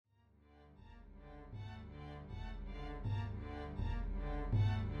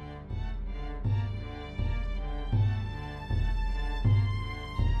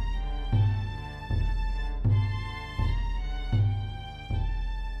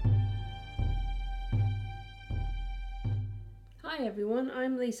Hi everyone,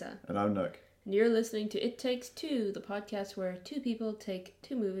 I'm Lisa. And I'm Nick. And you're listening to It Takes Two, the podcast where two people take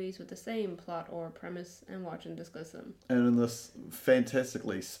two movies with the same plot or premise and watch and discuss them. And in this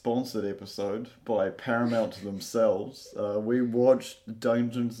fantastically sponsored episode by Paramount themselves, we watched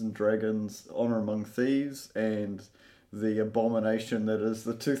Dungeons and Dragons Honor Among Thieves and the abomination that is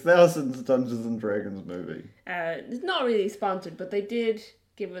the 2000s Dungeons and Dragons movie. It's not really sponsored, but they did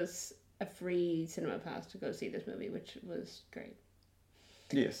give us a free cinema pass to go see this movie, which was great.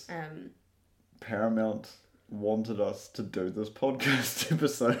 Yes. Paramount wanted us to do this podcast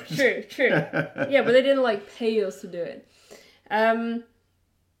episode. True. Yeah, but they didn't pay us to do it.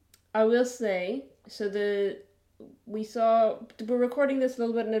 I will say, we're recording this a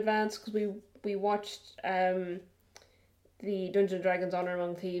little bit in advance because we watched the Dungeons and Dragons Honor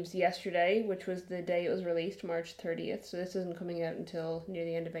Among Thieves yesterday, which was the day it was released, March 30th. So this isn't coming out until near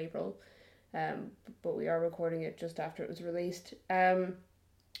the end of April. But we are recording it just after it was released.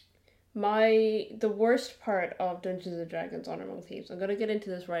 The worst part of Dungeons and Dragons Honor Among Thieves, I'm going to get into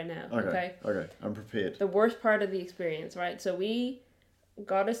this right now, okay? Okay, I'm prepared. The worst part of the experience, right? So we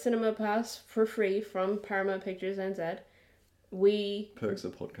got a cinema pass for free from Paramount Pictures NZ. Perks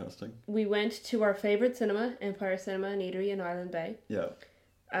of podcasting. We went to our favourite cinema, Empire Cinema and Eatery in Island Bay. Yeah.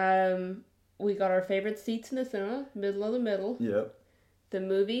 We got our favourite seats in the cinema, middle of the middle. Yeah. The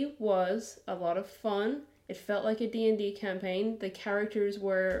movie was a lot of fun. It felt like a D&D campaign. The characters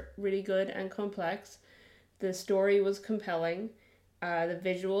were really good and complex. The story was compelling. The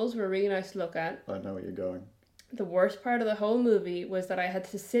visuals were really nice to look at. I know where you're going. The worst part of the whole movie was that I had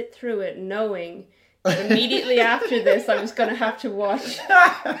to sit through it knowing that immediately after this I was going to have to watch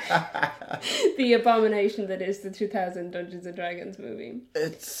the abomination that is the 2000 Dungeons and Dragons movie.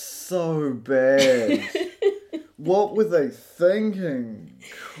 It's so bad. What were they thinking?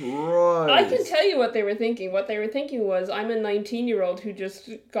 Christ. I can tell you what they were thinking. What they were thinking was, I'm a 19-year-old who just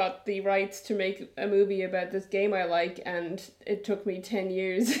got the rights to make a movie about this game I like, and it took me 10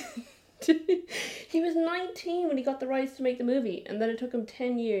 years. He was 19 when he got the rights to make the movie, and then it took him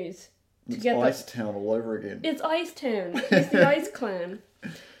 10 years to get that. It's Icetown all over again. It's Icetown. He's the Ice Clan.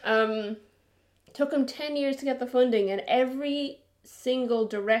 Took him 10 years to get the funding, and every single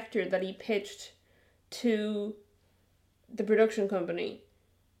director that he pitched to the production company,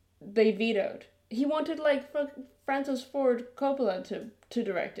 they vetoed. He wanted Francis Ford Coppola to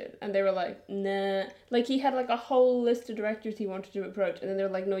direct it, and they were like, nah. He had a whole list of directors he wanted to approach, and then they were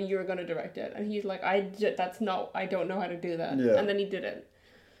like, no, you're going to direct it. And he's like, I don't know how to do that. Yeah. And then he did it.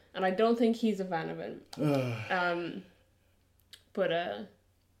 And I don't think he's a fan of it.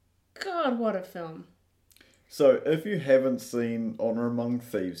 God, what a film. So if you haven't seen Honor Among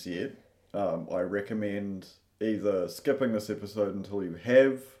Thieves yet, I recommend either skipping this episode until you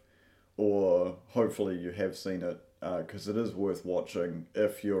have, or hopefully you have seen it, because it is worth watching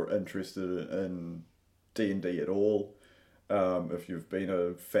if you're interested in D&D at all. If you've been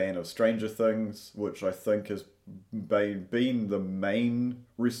a fan of Stranger Things, which I think has been the main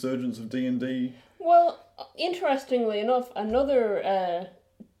resurgence of D&D. Well, interestingly enough, another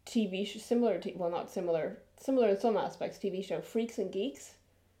TV show, similar in some aspects, TV show, Freaks and Geeks.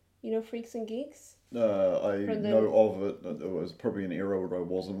 You know Freaks and Geeks? I know of it. It was probably an era where I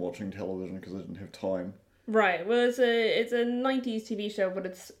wasn't watching television because I didn't have time. Right. Well, it's a 90s TV show, but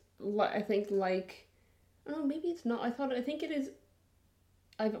it's oh, maybe it's not. I think it is.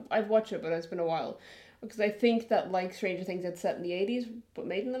 I've watched it, but it's been a while, because I think that Stranger Things, it's set in the 80s, but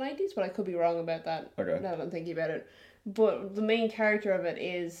made in the 90s. But I could be wrong about that. Okay. Now that I'm thinking about it, but the main character of it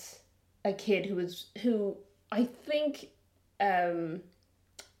is a kid who I think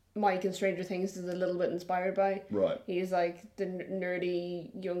Mike in Stranger Things is a little bit inspired by. Right. He's the nerdy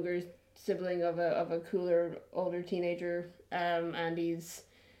younger sibling of a cooler older teenager, and he's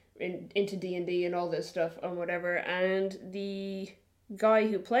into D&D and all this stuff and whatever. And the guy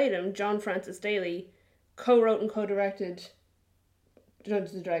who played him, John Francis Daly, co-wrote and co-directed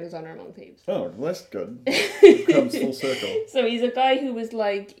Dungeons and Dragons Honor Among Thieves. Oh, that's good. It comes full circle. So he's a guy who was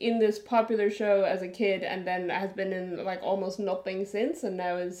in this popular show as a kid, and then has been in almost nothing since, and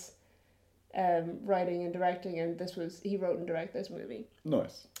now is writing and directing, and he wrote and directed this movie.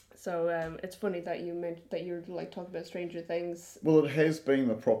 Nice. So it's funny that you meant that you're talking about Stranger Things. Well, it has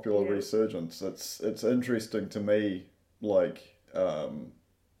been a popular resurgence. It's interesting to me, even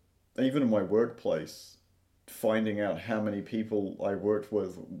in my workplace, finding out how many people I worked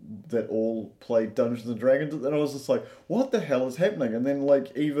with that all played Dungeons and Dragons, and I was just like, what the hell is happening? And then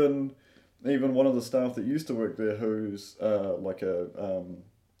even one of the staff that used to work there, who's a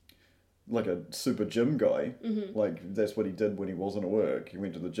super gym guy, that's what he did when he wasn't at work. He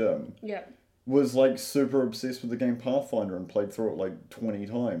went to the gym. Yeah. was like super obsessed with the game Pathfinder and played through it like 20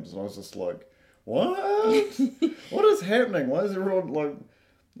 times, and I was just like, what? What is happening? Why is everyone like,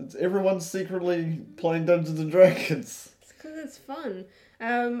 everyone's secretly playing Dungeons and Dragons? It's because it's fun.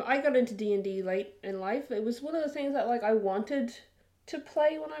 I got into D&D late in life. It was one of the things that like I wanted to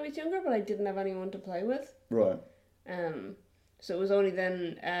play when I was younger, but I didn't have anyone to play with. Right. So it was only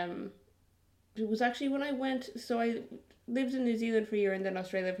then, it was actually when I went, so I lived in New Zealand for a year and then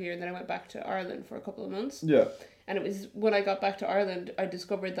Australia for a year, and then I went back to Ireland for a couple of months. Yeah. And it was when I got back to Ireland, I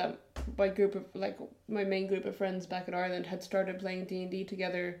discovered that my main group of friends back in Ireland had started playing D&D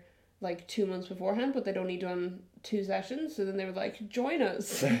together like 2 months beforehand, but they'd only done 2 sessions, so then they were like, join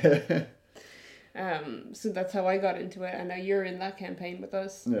us. So that's how I got into it, and now you're in that campaign with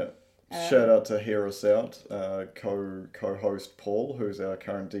us. Yeah. Shout out to Hear Us Out, co-host Paul, who's our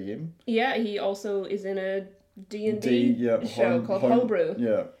current DM. Yeah, he also is in a D&D show called Homebrew.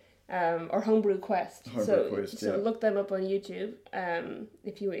 Yeah. Or Homebrew Quest. Quest, so look them up on YouTube.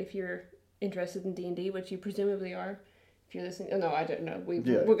 If you're interested in D&D, which you presumably are. If you're listening, no, I don't know.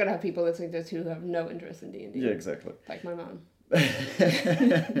 We're gonna have people listening to this who have no interest in D&D. Yeah, exactly. Like my mom.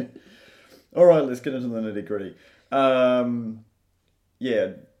 All right, let's get into the nitty gritty. Yeah,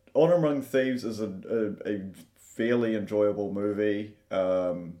 Honor Among Thieves is a fairly enjoyable movie.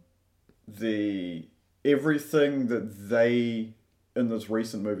 Everything that they in this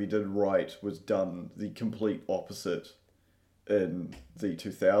recent movie did right was done the complete opposite in the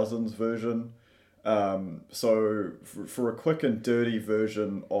 2000s version. So for a quick and dirty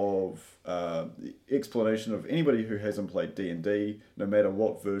version of the explanation of anybody who hasn't played D&D, no matter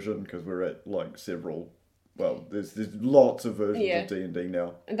what version, because we're at like several, well, there's lots of versions of D&D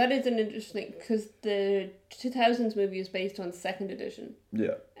now. And that is an interesting, because the 2000s movie is based on 2nd edition.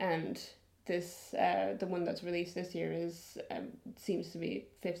 Yeah. And this, the one that's released this year is, seems to be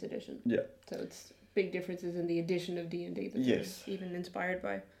 5th edition. Yeah. So it's big differences in the edition of D&D that they're even inspired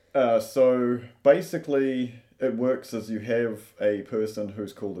by. So basically it works as you have a person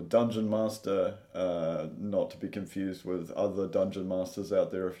who's called a dungeon master, not to be confused with other dungeon masters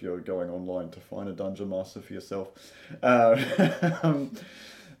out there if you're going online to find a dungeon master for yourself. So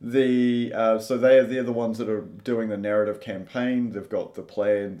they're the ones that are doing the narrative campaign. They've got the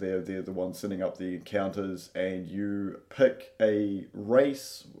plan. They're the ones setting up the encounters, and you pick a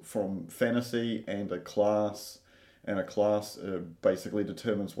race from fantasy and a class. And a class basically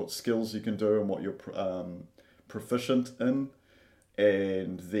determines what skills you can do and what you're proficient in,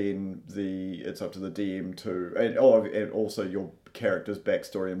 and then it's up to the DM to and also your character's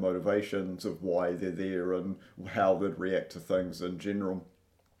backstory and motivations of why they're there and how they'd react to things in general.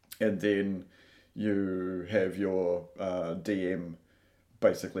 And then you have your DM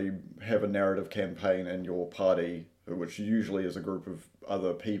basically have a narrative campaign, and your party, which usually is a group of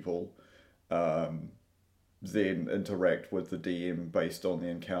other people, then interact with the DM based on the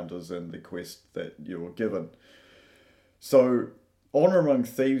encounters and the quest that you're given. So Honor Among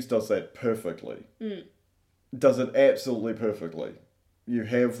Thieves does that perfectly. Does it absolutely perfectly. You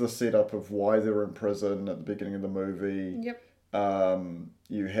have the setup of why they're in prison at the beginning of the movie. Yep.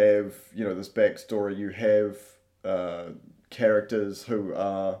 You have, this backstory. You have characters who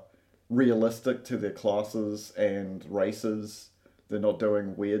are realistic to their classes and races. They're not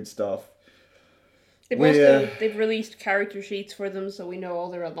doing weird stuff. They've released character sheets for them, so we know all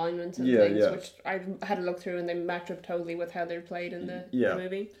their alignments and things, which I had to look through, and they match up totally with how they're played in the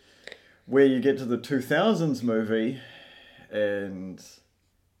movie. Where you get to the 2000s movie, and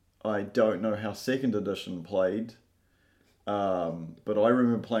I don't know how 2nd edition played, but I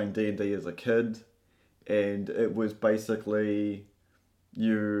remember playing D&D as a kid, and it was basically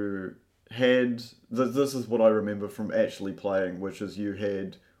you had... This is what I remember from actually playing, which is you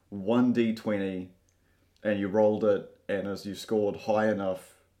had 1d20... and you rolled it, and as you scored high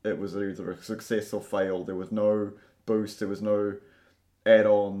enough, it was either a success or fail. There was no boost, there was no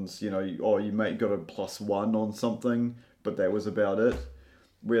add-ons, you got a +1 on something, but that was about it.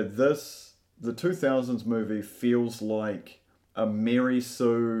 Where the 2000s movie feels like a Mary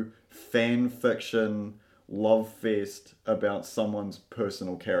Sue fan fiction love fest about someone's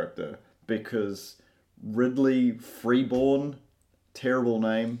personal character, because Ridley Freeborn, terrible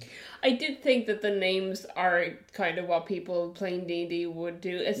name. I did think that the names are kind of what people playing D&D would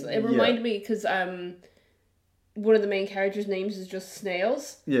do. It reminded me, because one of the main characters' names is just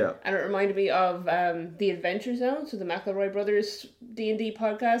Snails. Yeah. And it reminded me of The Adventure Zone, so the McElroy Brothers D&D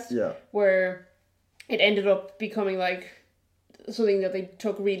podcast. Yeah. Where it ended up becoming like something that they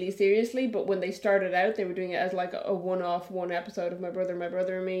took really seriously, but when they started out, they were doing it as like a one-off, one episode of My Brother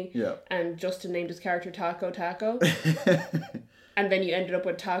and Me. Yeah. And Justin named his character Taco. and then you ended up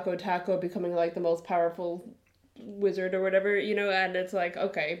with Taco becoming like the most powerful wizard or whatever, and it's like,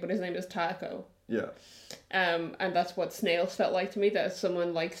 okay, but his name is Taco. Yeah. And that's what Snails felt like to me, that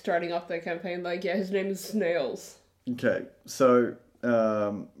someone like starting off the campaign like, yeah, his name is Snails. Okay, so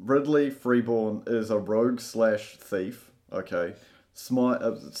Ridley Freeborn is a rogue/thief. Okay,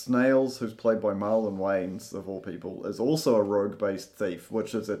 Snails, who's played by Marlon Wayans of all people, is also a rogue-based thief,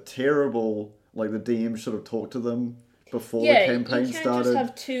 which is a terrible. Like, the DM should have talked to them before the campaign you can't started. just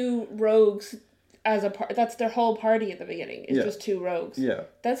have two rogues as a part. That's their whole party at the beginning. It's just two rogues. Yeah,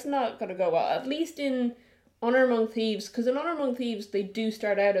 that's not gonna go well. At least in Honor Among Thieves, because in Honor Among Thieves they do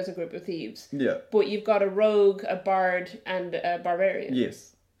start out as a group of thieves. Yeah. But you've got a rogue, a bard, and a barbarian.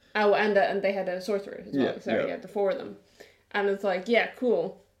 Yes. Oh, and they had a sorcerer as well. Sorry, yeah, the four of them. And it's like, yeah,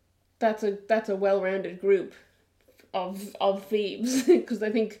 cool. That's a well-rounded group of thieves, because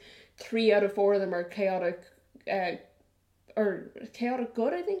I think 3 out of 4 of them are chaotic, or chaotic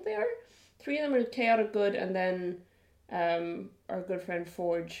good. I think they are. 3 of them are chaotic good, and then our good friend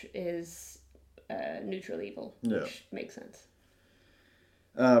Forge is neutral evil, which makes sense.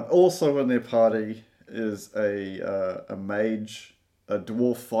 Also in their party is a mage, a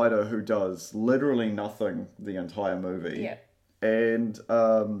dwarf fighter who does literally nothing the entire movie. Yeah. And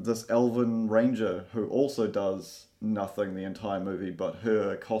this elven ranger who also does nothing the entire movie, but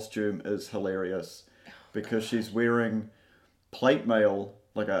her costume is hilarious because she's wearing plate mail,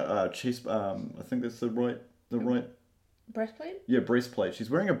 like a chest. I think that's the right breastplate. Yeah, breastplate. She's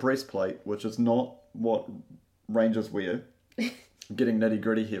wearing a breastplate, which is not what rangers wear. Getting nitty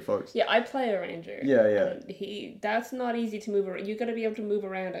gritty here, folks. Yeah, I play a ranger. Yeah. And that's not easy to move around. You got to be able to move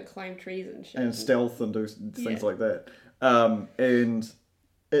around and climb trees and shit. And stealth and do things like that. And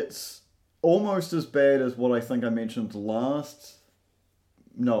it's almost as bad as what I think I mentioned last.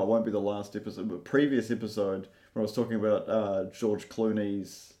 No, it won't be the last episode, but previous episode where I was talking about George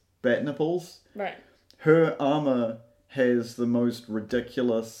Clooney's bat nipples. Right. Her armor has the most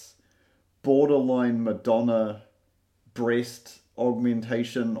ridiculous, borderline Madonna breast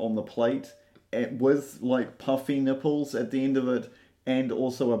augmentation on the plate, with like puffy nipples at the end of it, and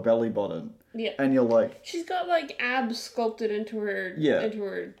also a belly button. Yeah. And you're like, she's got like abs sculpted into her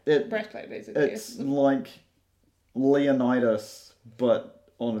breastplate, basically. It's like Leonidas, but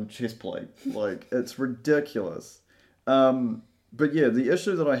on a chest plate. Like, it's ridiculous. But yeah, the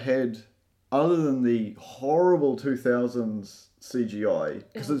issue that I had, other than the horrible 2000s CGI,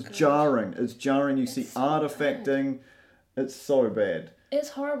 because it's jarring. It's jarring. You see artifacting. It's so bad. It's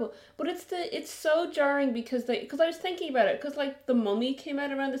horrible, but it's so jarring because I was thinking about it, because like The Mummy came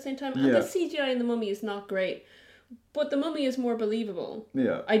out around the same time, and the CGI in The Mummy is not great, but The Mummy is more believable.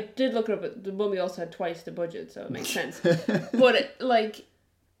 Yeah, I did look it up. But The Mummy also had twice the budget, so it makes sense. But like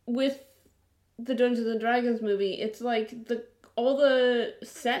with the Dungeons and Dragons movie, it's like all the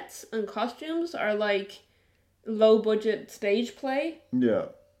sets and costumes are like low budget stage play. Yeah,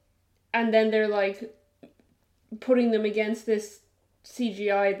 and then they're like putting them against this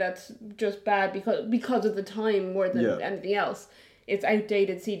CGI that's just bad because of the time more than anything else. It's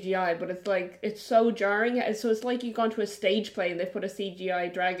outdated CGI, but it's like, it's so jarring. So it's like you've gone to a stage play and they've put a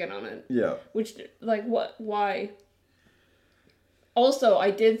CGI dragon on it. Yeah. Which, like, what? Why? Also,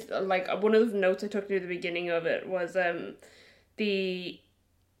 I did, like, one of the notes I took near the beginning of it was the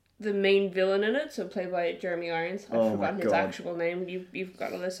main villain in it, so played by Jeremy Irons. I've forgotten his actual name. You've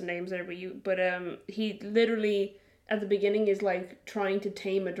got a list of names there, but he literally at the beginning is like trying to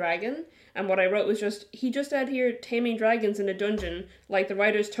tame a dragon, and what I wrote was he just out here taming dragons in a dungeon. Like, the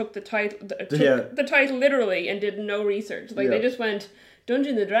writers took the title literally and did no research. Like, they just went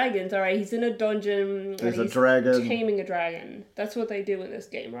Dungeons and Dragons. All right, he's in a dungeon. There's a dragon. Taming a dragon. That's what they do in this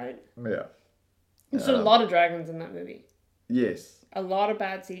game, right? Yeah. There's a lot of dragons in that movie. Yes. A lot of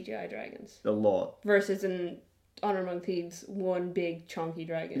bad CGI dragons. A lot. Versus in Honor Among Thieves, one big chunky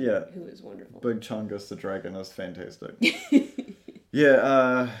dragon. Yeah. Who is wonderful. Big Chungus the dragon is fantastic.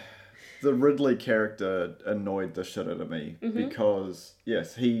 Yeah, the Ridley character annoyed the shit out of me because,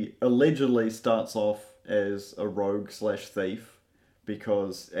 yes, he allegedly starts off as a rogue/thief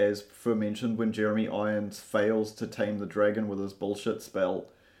because, as mentioned, when Jeremy Irons fails to tame the dragon with his bullshit spell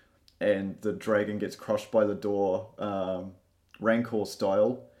and the dragon gets crushed by the door, Rancor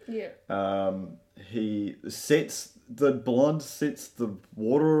style. Yeah. He sets the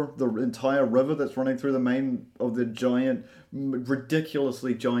water, the entire river that's running through the main of the giant,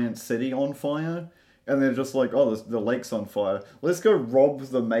 ridiculously giant city on fire. And they're just like, oh, the lake's on fire. Let's go rob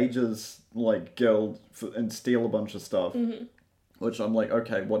the mages, like, guild and steal a bunch of stuff. Mm-hmm. Which I'm like,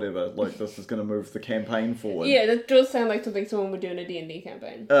 okay, whatever. Like, this is going to move the campaign forward. Yeah, that does sound like something someone would do in a D&D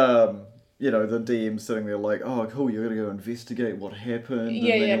campaign. the DM sitting there like, oh, cool, you're going to go investigate what happened.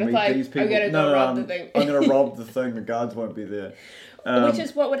 Yeah, and then you'll it's meet like, these people. I'm going to go rob the thing. I'm going to rob the thing, the guards won't be there. Which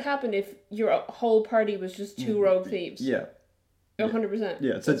is what would happen if your whole party was just two rogue thieves. Yeah. 100%.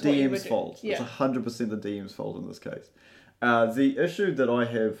 Yeah, it's a DM's fault. Yeah. It's 100% the DM's fault in this case. The issue that I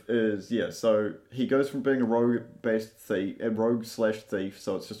have is, so he goes from being a rogue-based thief, a rogue/thief,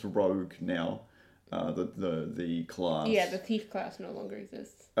 so it's just a rogue now, the class. Yeah, the thief class no longer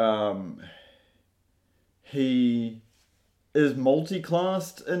exists. He is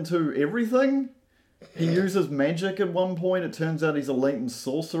multi-classed into everything. He uses magic at one point. It turns out he's a latent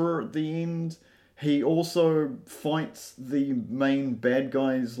sorcerer at the end. He also fights the main bad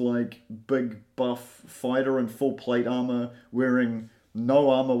guy's like big buff fighter in full plate armor, wearing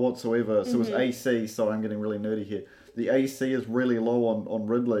no armor whatsoever. So his AC, sorry, I'm getting really nerdy here. The AC is really low on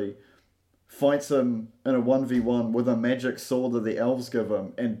Ridley. Fights him in a 1v1 with a magic sword that the elves give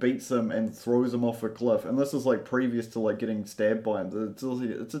him and beats him and throws him off a cliff. And this is like previous to like getting stabbed by him.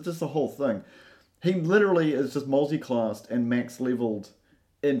 It's just a whole thing. He literally is just multi-classed and max leveled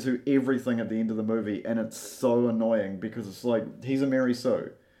into everything at the end of the movie, and it's so annoying because it's like he's a Mary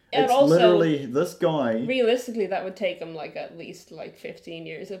Sue. And it's also, literally this guy. Realistically, that would take him like at least like 15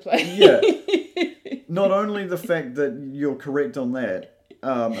 years of play. Yeah. Not only the fact that you're correct on that,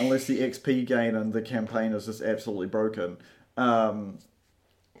 unless the XP gain and the campaign is just absolutely broken.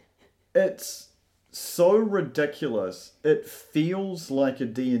 It's so ridiculous. It feels like a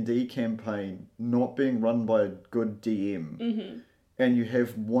D&D campaign not being run by a good DM. Mm-hmm. And you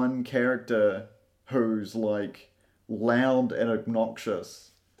have one character who's like loud and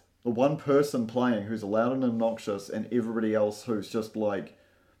obnoxious. The one person playing who's loud and obnoxious, and everybody else who's just like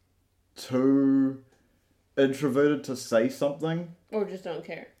too introverted to say something. Or just don't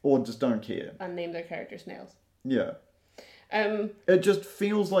care. And name their character Snails. Yeah. It just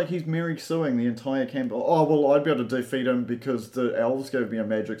feels like he's Mary Sueing the entire camp. Oh well, I'd be able to defeat him because the elves gave me a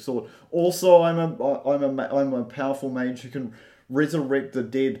magic sword. Also, I'm a powerful mage who can resurrect the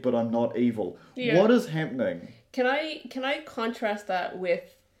dead, but I'm not evil. Yeah. What is happening? Can I contrast that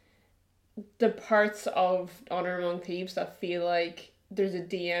with the parts of Honor Among Thieves that feel like there's a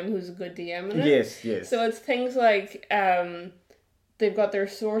DM who's a good DM in it? Yes. So it's things like they've got their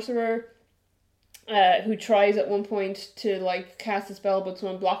sorcerer who tries at one point to like cast a spell, but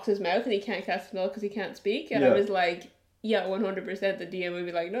someone blocks his mouth and he can't cast a spell because he can't speak. And I was like, 100% the DM would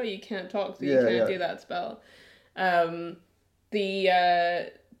be like, no, you can't talk, so you can't do that spell.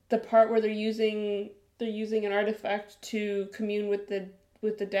 The part where they're using an artifact to commune with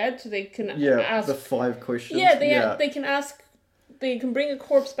the dead, so they can ask the 5 questions. They can ask. They can bring a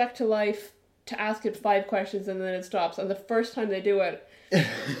corpse back to life to ask it 5 questions, and then it stops. And the first time they do it,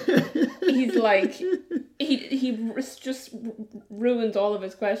 he's like, he just ruins all of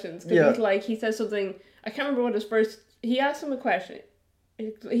his questions because he's like, he says something. I can't remember what his first. He asked him a question.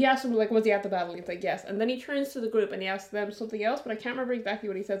 He asked him, like, was he at the battle? He's like, yes. And then he turns to the group and he asks them something else, but I can't remember exactly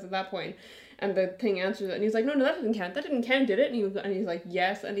what he says at that point. And the thing answers it. And he's like, no, that didn't count. That didn't count, did it? And he's like,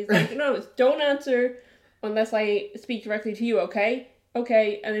 yes. And he's like, no, don't answer unless I speak directly to you, okay?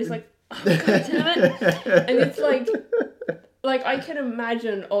 Okay. And he's like, oh, God damn it. And it's like, I can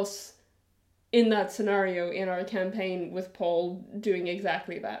imagine us in that scenario in our campaign with Paul doing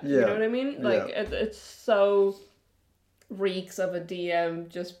exactly that. You know what I mean? Like, it's so reeks of a DM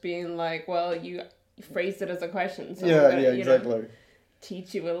just being like, well, you phrased it as a question, so I'm gonna, exactly.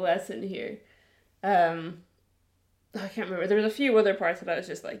 Teach you a lesson here. I can't remember. There was a few other parts that I was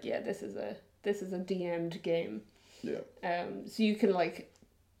just like, this is a DM'd game. Yeah. So you can like,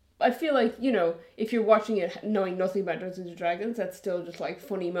 I feel like, if you're watching it knowing nothing about Dungeons and Dragons, that's still just like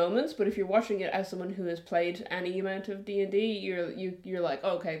funny moments. But if you're watching it as someone who has played any amount of D&D, you're like,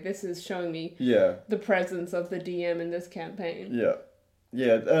 okay, this is showing me the presence of the DM in this campaign. Yeah.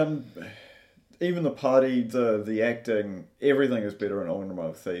 Even the party, the acting, everything is better in Honor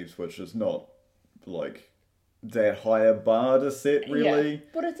Among Thieves, which is not like that high a bar to set, really. Yeah,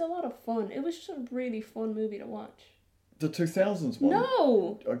 but it's a lot of fun. It was just a really fun movie to watch. The 2000s one?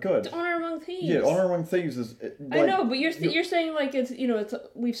 No! Oh, good. It's Honor Among Thieves. Yeah, Honor Among Thieves is... I know, but you're saying like it's,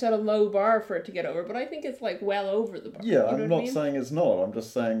 we've set a low bar for it to get over, but I think it's like well over the bar. Yeah, I'm not saying it's not. I'm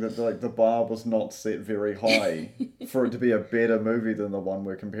just saying that like the bar was not set very high for it to be a better movie than the one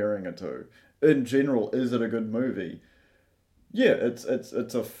we're comparing it to. In general, is it a good movie? Yeah, it's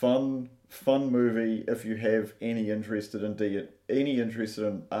a fun movie if you have any interest in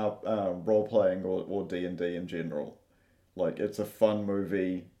role playing or D&D in general. Like, it's a fun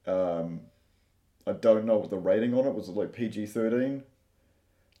movie. I don't know what the rating on it was. It like PG-13?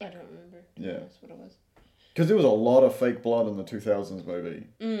 I don't remember. Yeah, that's what it was. Because there was a lot of fake blood in the 2000s movie.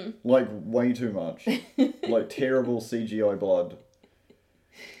 Like, way too much. Like, terrible CGI blood.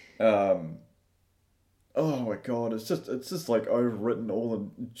 Oh my god, it's just like overwritten all the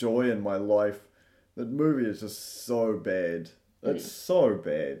joy in my life. That movie is just so bad. It's so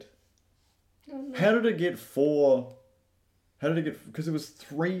bad. Oh, no. How did it get four? How did it get? Because it was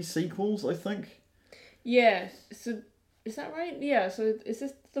 3 sequels, I think. Yeah, so is that right? Yeah, so is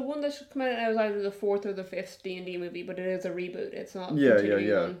this the one that should come out? It was either the 4th or the 5th D&D movie, but it is a reboot. It's not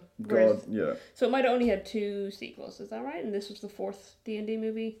continuing on. Whereas, God, yeah. So it might have only had 2 sequels, is that right? And this was the 4th D&D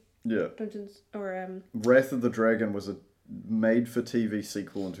movie? Yeah. Dungeons, or Wrath of the Dragon was a made-for-TV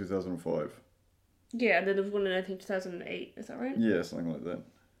sequel in 2005. yeah, and then there was one in, I think, 2008, is that right? Yeah, something like that.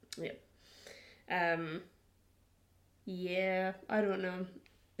 Yeah, I don't know.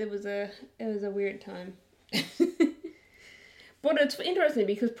 It was a weird time. But it's interesting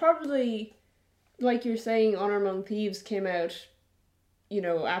because probably, like you're saying, Honor Among Thieves came out,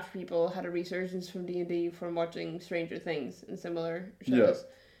 after people had a resurgence from D&D from watching Stranger Things and similar shows.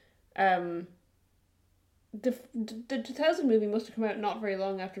 The 2000 movie must have come out not very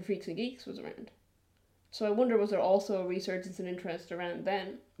long after Freaks and Geeks was around. So I wonder, was there also a resurgence in interest around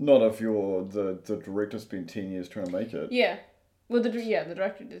then? Not if you're the director spent 10 years trying to make it. Yeah. Well, the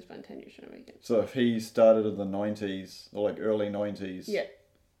director did spend 10 years trying to make it. So if he started in the 90s, or like early 90s, yeah,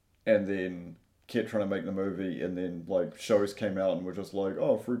 and then kept trying to make the movie, and then like shows came out and were just like,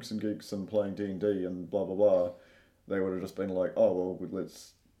 oh, Freaks and Geeks and playing D&D and blah blah blah, they would have just been like, oh well,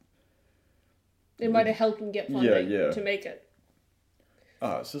 let's. It might have helped him get funding to make it.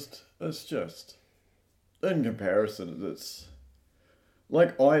 It's just, in comparison, it's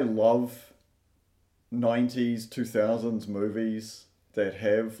like, I love 90s, 2000s movies that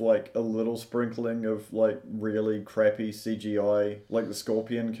have like a little sprinkling of like really crappy CGI. Like the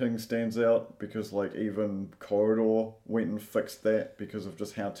Scorpion King stands out because like even Corridor went and fixed that because of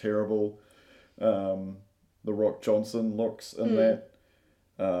just how terrible The Rock Johnson looks in that.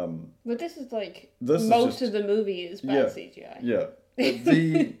 But this is like most of the movie is bad CGI. Yeah.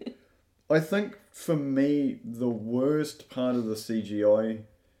 I think for me the worst part of the CGI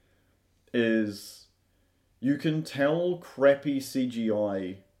is you can tell crappy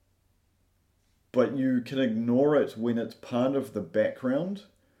CGI, but you can ignore it when it's part of the background.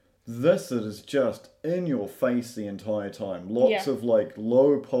 This is just in your face the entire time. Lots of like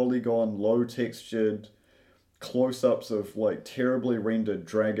low polygon, low textured close-ups of like terribly rendered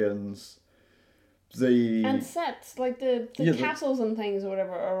dragons. And sets, like the castles and things or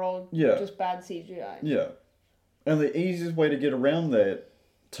whatever are all just bad CGI. Yeah. And the easiest way to get around that,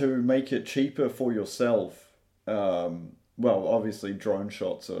 to make it cheaper for yourself, well, obviously drone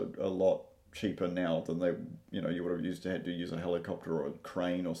shots are a lot cheaper now than they, you would have had to use a helicopter or a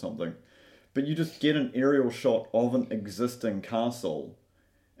crane or something. But you just get an aerial shot of an existing castle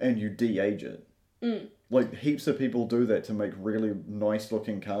and you de-age it. Like, heaps of people do that to make really nice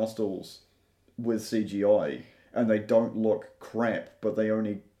looking castles with CGI, and they don't look crap, but they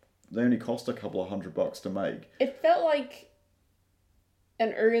only cost a couple of $100 to make. It felt like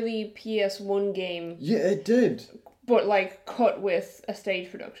an early PS1 game. Yeah, it did. But like cut with a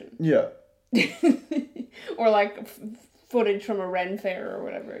stage production. Yeah. Or like footage from a Ren Fair or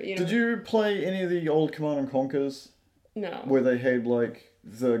whatever. Did you play any of the old Command and Conquers? No. Where they had like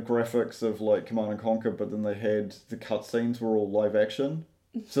the graphics of like Command and Conquer, but then they had the cutscenes were all live action.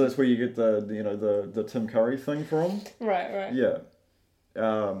 So that's where you get the Tim Curry thing from. Right. Yeah.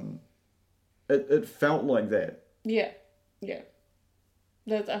 It felt like that. Yeah.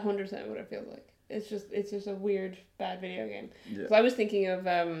 That's 100% what it feels like. It's just a weird, bad video game. Yeah. So I was thinking of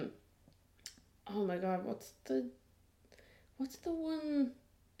oh my god, what's the one?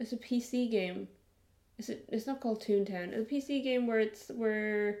 It's a PC game. It's not called Toontown. It's a PC game where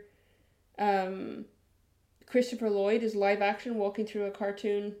Christopher Lloyd is live action walking through a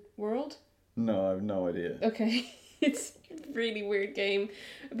cartoon world. No, I have no idea. Okay. It's a really weird game.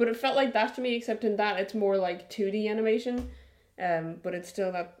 But it felt like that to me, except in that it's more like 2D animation. But it's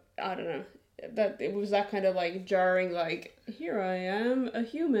still that, I don't know, that it was that kind of like jarring, like, here I am, a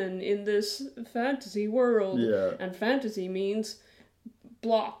human in this fantasy world. Yeah. And fantasy means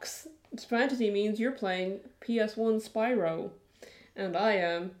blocks. Fantasy means you're playing PS1 Spyro. And I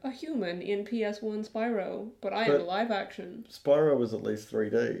am a human in PS1 Spyro, but I am live action. Spyro was at least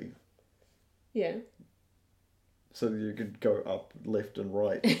 3D. Yeah. So you could go up, left, and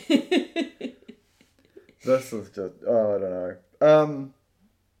right. This is just, I don't know.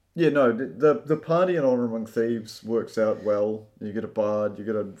 Yeah, no, the party in Honor Among Thieves works out well. You get a bard, you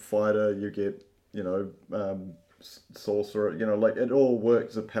get a fighter, you get, sorcerer, like it all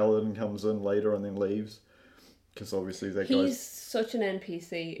works. A paladin comes in later and then leaves. because obviously that He's guy's such an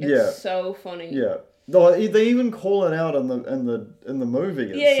NPC. It's Yeah. so funny. yeah. No, they even call it out in the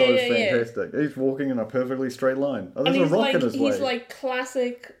movie. It's Yeah, so yeah, yeah, yeah. fantastic. He's walking in a perfectly straight line. Oh, And there's a rock in his way. he's like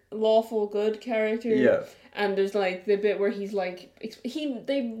classic lawful good character. Yeah. And there's like the bit where he's like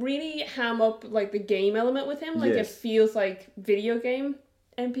they really ham up like the game element with him. Like it Yes. feels like video game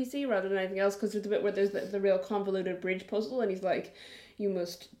NPC rather than anything else, because there's the bit where there's the real convoluted bridge puzzle, and he's like, you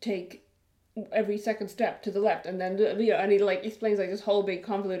must take every second step to the left, and then and he like explains like this whole big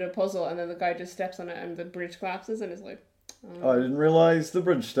convoluted puzzle, and then the guy just steps on it and the bridge collapses, and it's like, I didn't realise the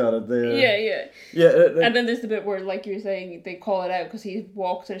bridge started there. yeah. Yeah. And then there's the bit where, like you're saying, they call it out because he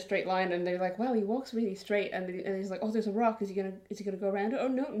walks in a straight line, and they're like, "Wow, he walks really straight." And he's like, "Oh, there's a rock. Is he gonna go around it? Oh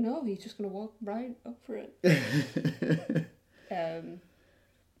no, he's just gonna walk right up for it."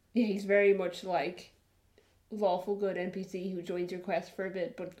 Yeah, he's very much like lawful good NPC who joins your quest for a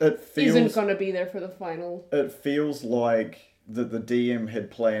bit, but isn't gonna be there for the final. It feels like that the DM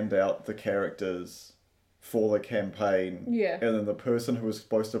had planned out the characters for the campaign. Yeah. And then the person who was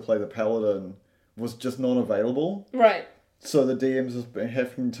supposed to play the paladin was just not available. Right. So the DMs has been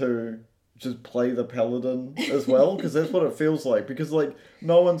having to just play the paladin as well, because that's what it feels like. Because like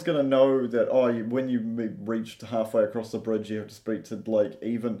no one's gonna know that when you reached halfway across the bridge, you have to speak to like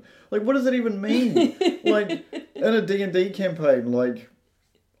even like what does it even mean? Like in a D&D campaign, like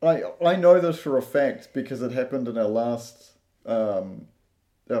I know this for a fact because it happened in our last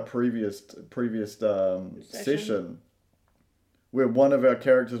our previous session, where one of our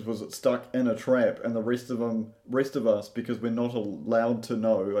characters was stuck in a trap, and the rest of us, because we're not allowed to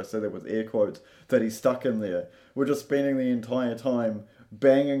know, I say that with air quotes, that he's stuck in there, we're just spending the entire time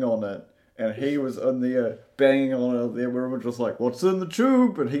banging on it, and he was in there banging on it there, we were just like, what's in the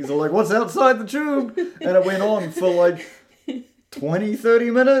tube? And he's like, what's outside the tube? And it went on for like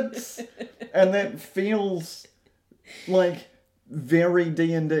 20-30 minutes, and that feels like very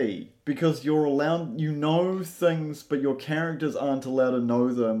D&D, because you're allowed, you know things, but your characters aren't allowed to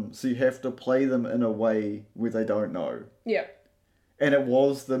know them, so you have to play them in a way where they don't know. Yeah. And it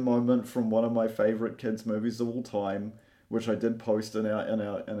was the moment from one of my favourite kids' movies of all time, which I did post in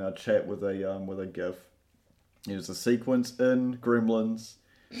our chat with a GIF. There's a sequence in Gremlins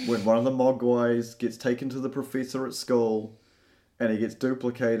when one of the Mogwais gets taken to the professor at school, and he gets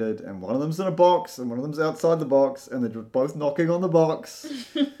duplicated, and one of them's in a box, and one of them's outside the box, and they're both knocking on the box.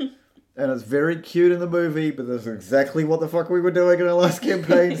 And it's very cute in the movie, but that's exactly what the fuck we were doing in our last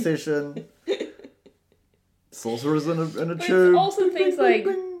campaign session. Sorcerers in a tube. It's also bing, things bing, like,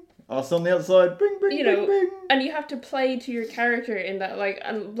 bing, bing. Us on the outside, bing, bing, you bing, know, bing. and you have to play to your character in that, like,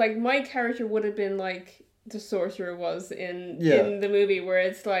 and like my character would have been like the sorcerer was in the movie, where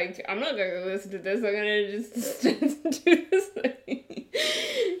it's like, I'm not gonna listen to this, I'm gonna just do this thing.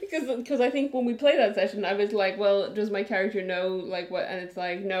 Because I think when we played that session, I was like, well, does my character know like what? And it's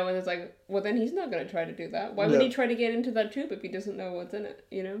like, no, and it's like, well, then he's not gonna try to do that. Why would he try to get into that tube if he doesn't know what's in it?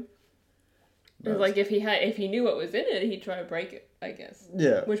 You know. It's like if he knew what was in it, he'd try to break it, I guess.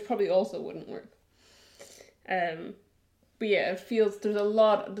 Yeah. Which probably also wouldn't work. But yeah, it feels there's a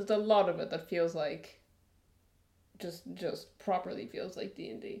lot of it that feels like just properly feels like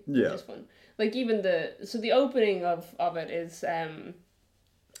D&D. Yeah. Which is fun. Like even the opening of it is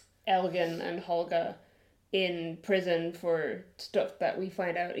Elgin and Holga in prison for stuff that we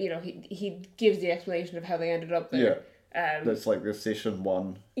find out, you know, he gives the explanation of how they ended up there. Yeah. That's like the session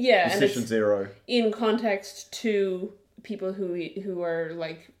 1. Yeah, and and session 0. In context to people who are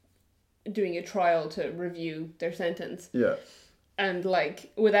like doing a trial to review their sentence. Yeah. And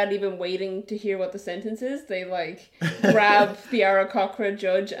like without even waiting to hear what the sentence is, they like grab the Aarakocra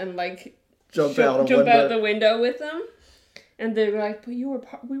judge and like jump out the window with them. And they're like, "But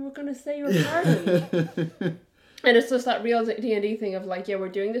we were gonna say you were pardoned." And it's just that real D&D thing of like, yeah, we're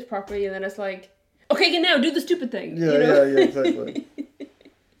doing this properly, and then it's like, okay, now do the stupid thing. Yeah, you know? yeah, exactly.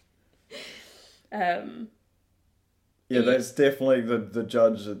 Yeah, that's definitely the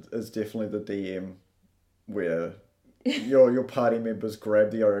judge is definitely the DM, where your party members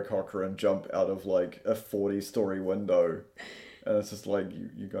grab the Aarakocra and jump out of like a 40-story window, and it's just like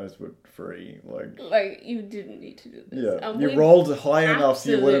you guys were free, like you didn't need to do this. Yeah, you rolled high enough,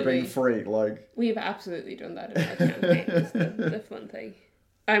 so you would have been free. Like we've absolutely done that in our campaign. It's the fun thing.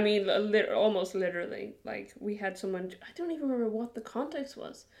 I mean, almost literally, like we had someone. I don't even remember what the context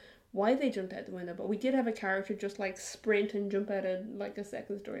was, why they jumped out the window, but we did have a character just like sprint and jump out of like a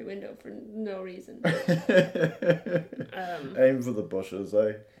 2nd-story window for no reason. Aim for the bushes,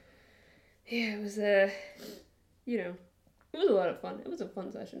 eh? Yeah, it was it was a lot of fun. It was a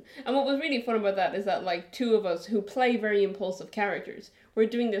fun session. And what was really fun about that is that like 2 of us who play very impulsive characters, we're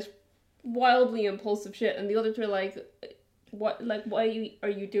doing this wildly impulsive shit, and the others were like, "What? Like, why are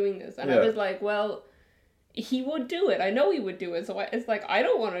you doing this?" And I Yeah. was like, "Well, he would do it. I know he would do it. So it's like I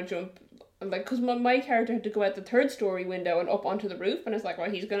don't want to jump." And like, because my character had to go out the third story window and up onto the roof, and it's like,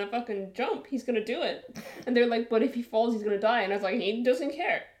 well, he's gonna fucking jump. He's gonna do it. And they're like, but if he falls, he's gonna die. And I was like, he doesn't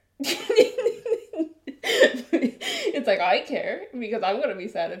care. It's like, I care because I'm gonna be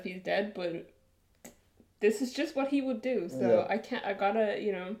sad if he's dead, but this is just what he would do. So Yeah. I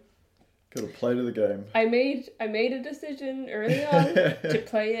gotta, Gotta play to the game. I made a decision early on to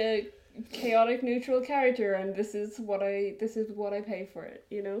play a chaotic neutral character, and this is what I pay for it,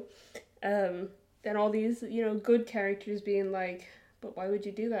 and all these good characters being like, but why would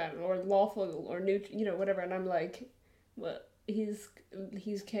you do that, or lawful or neutral, whatever, and I'm like, well, he's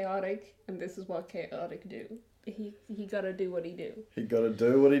chaotic, and this is what chaotic do. He gotta do what he do. He gotta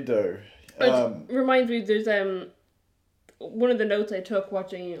do what he do. It reminds me, there's one of the notes I took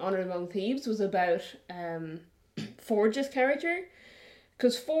watching Honor Among Thieves was about Forge's character,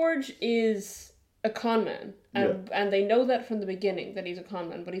 because Forge is a con man, and they know that from the beginning that he's a con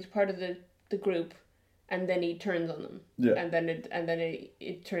man, but he's part of the group, and then he turns on them, and then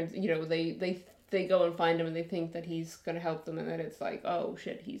it turns, they go and find him and they think that he's gonna help them, and then it's like, oh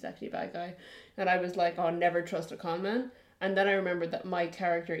shit, he's actually a bad guy, and I was like, oh, never trust a con man, and then I remembered that my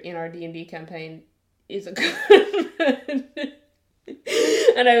character in our D&D campaign is a con man.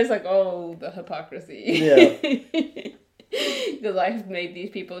 And I was like, oh, the hypocrisy. Yeah. Because I have made these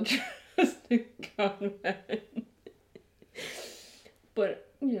people trust a con man.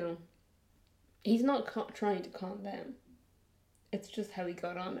 But, he's not trying to con them. It's just how he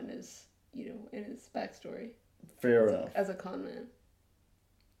got on in his, in his backstory. Fair enough. As a con man.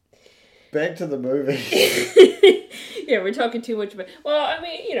 Back to the movie. Yeah, we're talking too much about... Well, I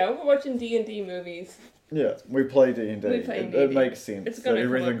mean, we're watching D&D movies. Yeah, we play D&D. It makes sense. It's So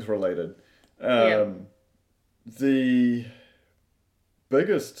everything's related. The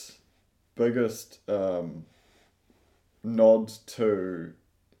biggest nod to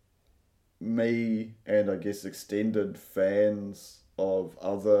me and I guess extended fans of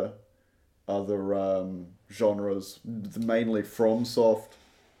other genres, mainly FromSoft,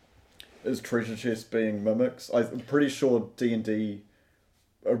 is treasure chests being mimics. I'm pretty sure D&D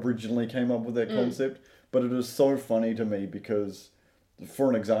originally came up with that concept, but it is so funny to me because,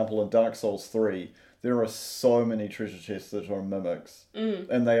 for an example, in Dark Souls 3, there are so many treasure chests that are mimics,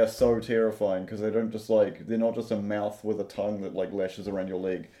 and they are so terrifying because they're not just a mouth with a tongue that lashes around your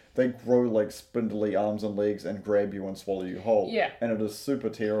leg. They grow spindly arms and legs and grab you and swallow you whole. Yeah. And it is super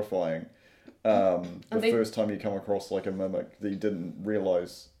terrifying. First time you come across a mimic that you didn't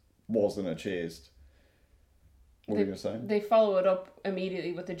realise was in a chest. What were you going to say? They follow it up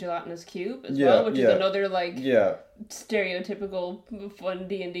immediately with the gelatinous cube as well, which is another stereotypical fun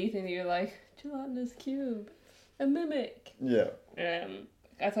D&D thing that you're like, gelatinous cube, a mimic. Yeah.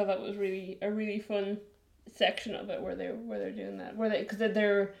 I thought that was a really fun section of it where they're doing that, because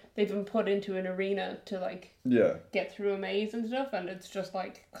they've been put into an arena to get through a maze and stuff, and it's just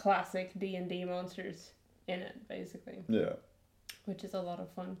classic D&D monsters in it basically. Yeah. Which is a lot of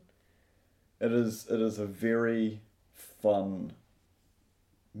fun. It is a very fun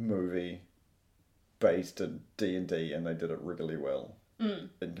movie based in D&D, and they did it really well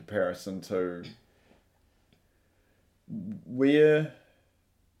in comparison to where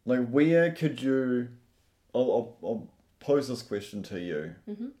could you... I'll pose this question to you.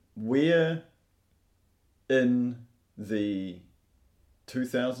 Mm-hmm. Where in the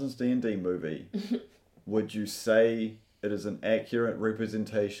 2000s D&D movie would you say it is an accurate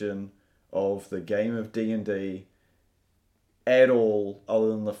representation of the game of D&D at all, other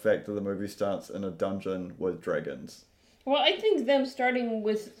than the fact that the movie starts in a dungeon with dragons? Well, I think them starting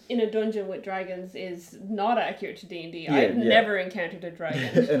in a dungeon with dragons is not accurate to D&D. Yeah, I've never encountered a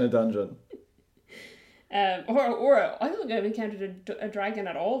dragon. In a dungeon. Or I don't think I've encountered a dragon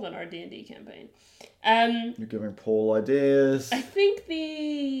at all in our D&D campaign. You're giving Paul ideas. I think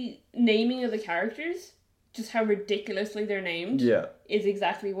the naming of the characters, just how ridiculously they're named, is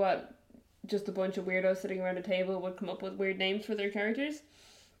exactly what just a bunch of weirdos sitting around a table would come up with weird names for their characters.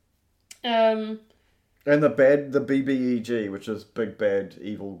 And the BBEG, which is Big Bad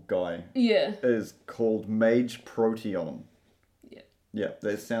Evil Guy, is called Mage Proteon. Yeah. Yeah,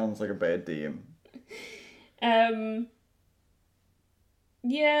 that sounds like a bad DM.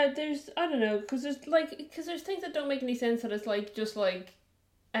 Yeah, I don't know, because there's things that don't make any sense, that it's just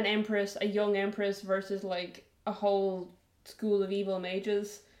an empress, a young empress versus a whole school of evil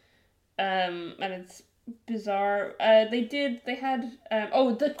mages, and it's bizarre. They had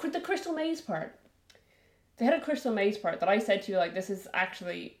the Crystal Maze part. they had a Crystal Maze part that I said to you, like, this is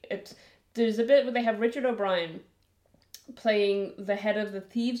actually, there's a bit where they have Richard O'Brien playing the head of the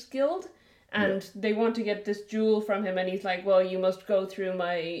Thieves Guild, and they want to get this jewel from him, and he's like, well, you must go through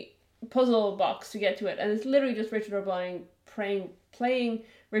my puzzle box to get to it, and it's literally just Richard O'Brien playing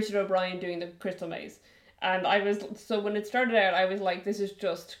Richard O'Brien doing the Crystal Maze. And so when it started out, I was like, this is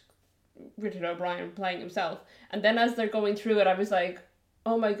just Richard O'Brien playing himself. And then as they're going through it, I was like,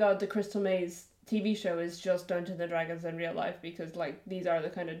 oh my god, the Crystal Maze TV show is just Dungeons and Dragons in real life, because like these are the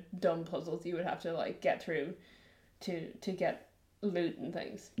kind of dumb puzzles you would have to like get through to get loot and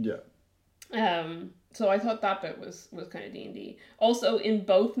things. Yeah. So I thought that bit was kind of D&D. Also, in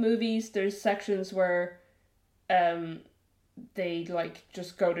both movies, there's sections where they like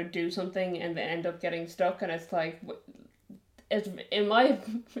just go to do something and they end up getting stuck, and it's like, in my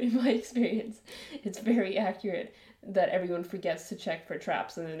experience, it's very accurate that everyone forgets to check for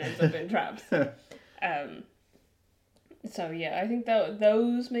traps and then ends up in traps. So yeah, I think that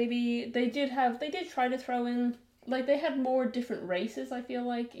those maybe they did try to throw in, like, they had more different races, I feel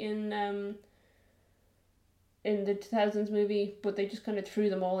like, in the 2000s movie, but they just kind of threw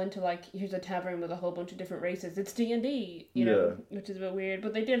them all into, like, here's a tavern with a whole bunch of different races. It's D&D, you know, which is a bit weird.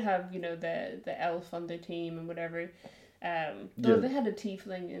 But they did have, you know, the elf on their team and whatever. Though they had a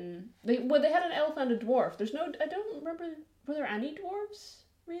tiefling and they had an elf and a dwarf. I don't remember, were there any dwarves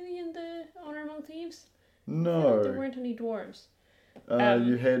really in the Honor Among Thieves? No. There weren't any dwarves.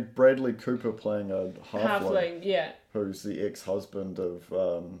 You had Bradley Cooper playing a halfling, yeah. who's the ex-husband of...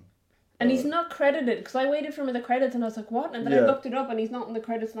 and he's not credited, because I waited for him in the credits and I was like, what? And then I looked it up and he's not in the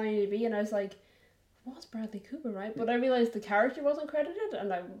credits on IMDb, and I was like, what's Bradley Cooper, right? But I realised the character wasn't credited,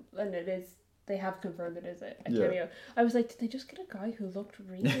 and it is, they have confirmed it is a cameo. I was like, did they just get a guy who looked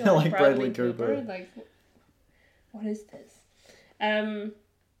really like Bradley Cooper? Like, what is this?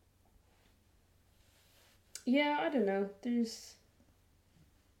 Yeah, I don't know. There's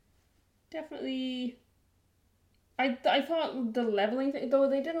definitely... I thought the leveling thing, though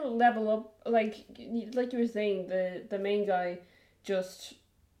they didn't level up, like you were saying, the main guy just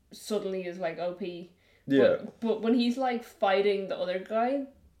suddenly is like OP. Yeah. But when he's like fighting the other guy.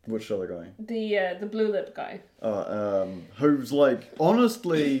 Which other guy? The blue lip guy. Who's like,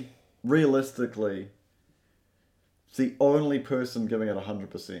 honestly, realistically, the only person giving it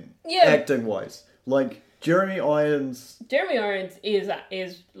 100%. Yeah. Acting wise. Like, Jeremy Irons is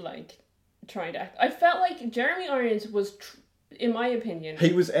like trying to act. I felt like Jeremy Irons was, in my opinion...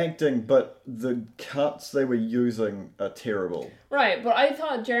 He was acting, but the cuts they were using are terrible. Right, but I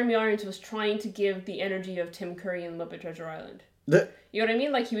thought Jeremy Irons was trying to give the energy of Tim Curry in Muppet Treasure Island. You know what I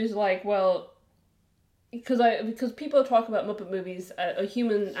mean? Like, he was like, well... Because people talk about Muppet movies,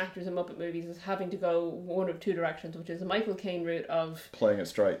 human actors in Muppet movies as having to go one of two directions, which is the Michael Caine route of... Playing it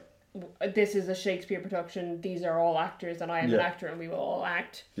straight. This is a Shakespeare production, these are all actors, and I am an actor, and we will all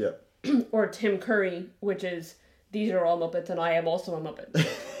act. Yeah. Or Tim Curry, which is, these are all Muppets and I am also a Muppet.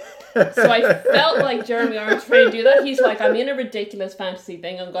 So I felt like Jeremy Irons trying to do that. He's like, I'm in a ridiculous fantasy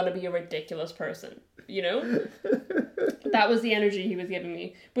thing, I'm going to be a ridiculous person. You know? That was the energy he was giving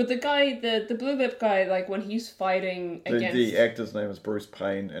me. But the guy, the blue lip guy, like when he's fighting against... The actor's name is Bruce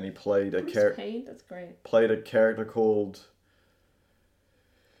Payne, and he played a character... Bruce Payne? That's great. Played a character called...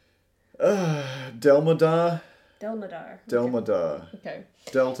 Delmadar. Okay.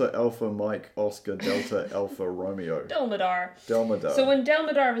 Delta Alpha Mike Oscar Delta Alpha Romeo. Delmadar. Delmadar. So when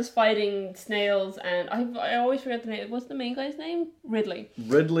Delmadar was fighting snails, and I always forget the name. What's the main guy's name? Ridley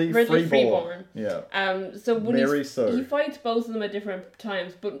Freeborn. Yeah. So when he fights both of them at different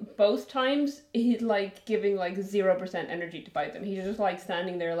times, but both times he's like giving like 0% energy to fight them. He's just like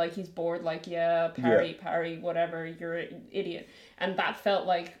standing there like he's bored, like parry, whatever. You're an idiot. And that felt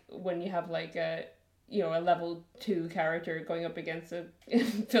like when you have like a level 2 character going up against a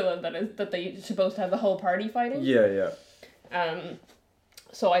villain that they're supposed to have the whole party fighting. Yeah.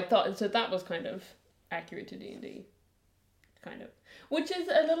 So I thought, that was kind of accurate to D&D. Kind of. Which is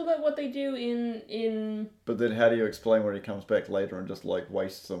a little bit what they do in... But then how do you explain when he comes back later and just like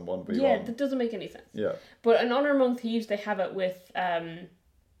wastes them 1v1? Yeah, that doesn't make any sense. Yeah. But in Honor Among Thieves, they have it with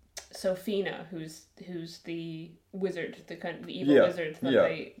Sophina, who's the wizard, the evil wizard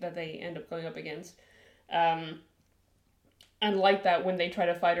that they end up going up against. And like that, when they try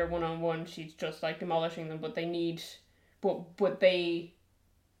to fight her one-on-one, she's just like demolishing them, but they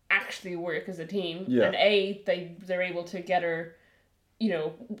actually work as a team. Yeah. And they're able to get her, she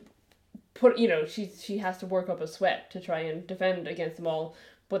has to work up a sweat to try and defend against them all,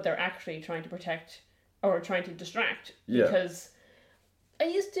 but they're actually trying to protect or trying to distract. Yeah. Because I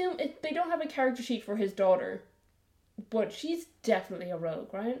assume they don't have a character sheet for his daughter, but she's definitely a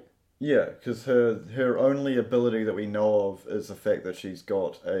rogue, right? Yeah, because her only ability that we know of is the fact that she's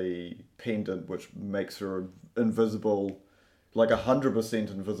got a pendant which makes her invisible, like 100%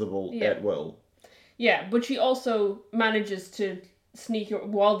 invisible Yeah. at will. Yeah, but she also manages to sneak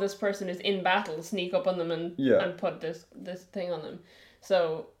while this person is in battle, sneak up on them and Yeah. and put this thing on them.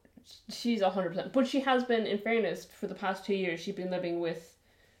 So she's 100%. But she has been, in fairness, for the past 2 years, she's been living with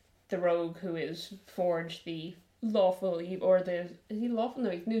the rogue who is Forge, the lawful evil, or is he lawful? No,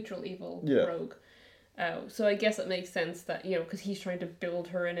 he's neutral evil Yeah. rogue. So I guess it makes sense that, you know, because he's trying to build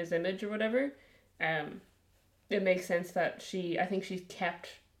her in his image or whatever. It makes sense that I think she's kept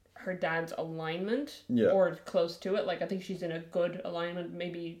her dad's alignment, Yeah. or close to it. Like, I think she's in a good alignment,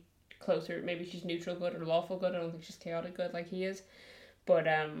 maybe closer, maybe she's neutral good or lawful good. I don't think she's chaotic good like he is. But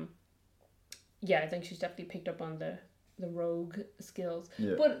yeah, I think she's definitely picked up on the rogue skills.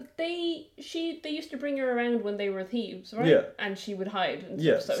 Yeah. But they used to bring her around when they were thieves, right? Yeah. And she would hide. And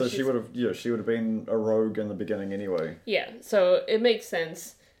Yeah, stuff, so she would have been a rogue in the beginning anyway. Yeah, so it makes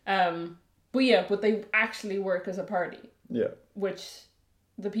sense. But they actually work as a party, Yeah. which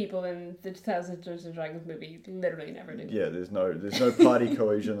the people in the 2000 Dungeons and Dragons movie literally never do. Yeah, there's no party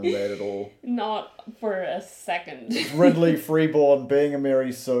cohesion in that at all. Not for a second. Ridley Freeborn being a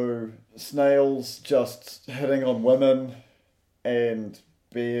Mary Sue, Snails just hitting on women and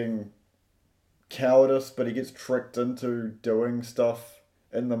being cowardice, but he gets tricked into doing stuff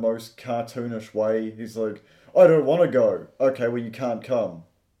in the most cartoonish way. He's like, I don't want to go. Okay, well, you can't come.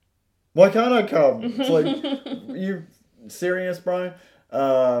 Why can't I come? It's like, you serious, bro?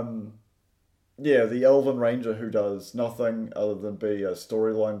 Yeah, the Elven Ranger who does nothing other than be a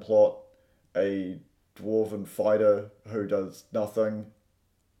storyline plot, a dwarven fighter who does nothing.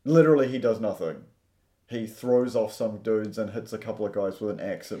 Literally, he does nothing. He throws off some dudes and hits a couple of guys with an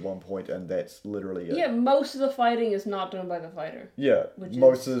axe at one point, and that's literally it. Yeah, most of the fighting is not done by the fighter. Yeah,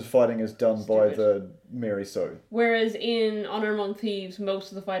 most of his fighting is done by the Mary Sue. Whereas in Honor Among Thieves,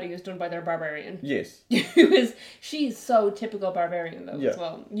 most of the fighting is done by their barbarian. Yes. She's so typical barbarian though, Yeah. as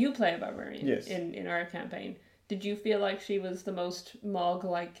well. You play a barbarian Yes. in our campaign. Did you feel like she was the most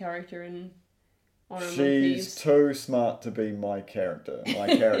Mog-like character in Honor Among Thieves? She's too smart to be my character. My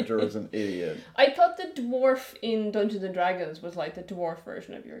character is an idiot. I thought the dwarf in Dungeons and Dragons was like the dwarf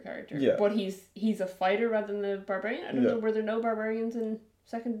version of your character. Yeah. But he's a fighter rather than a barbarian. I don't Yeah. know, were there no barbarians in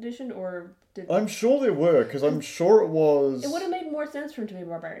second edition, or did... I'm sure there were, because I'm sure it was... It would have made more sense for him to be a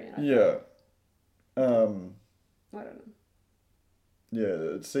barbarian. I Yeah. I don't know.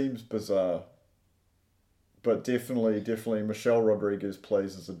 Yeah, it seems bizarre. But definitely Michelle Rodriguez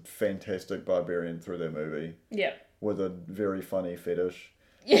plays as a fantastic barbarian through that movie. Yeah. With a very funny fetish.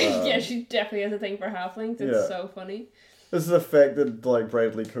 Yeah, she definitely has a thing for halflings. It's Yeah. so funny. This is the fact that, like,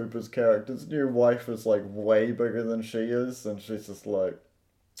 Bradley Cooper's character's new wife is, like, way bigger than she is, and she's just like,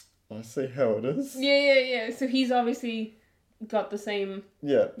 I see how it is. Yeah. So he's obviously got the same...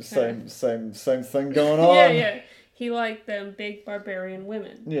 Yeah, same thing going on. Yeah. He liked them big barbarian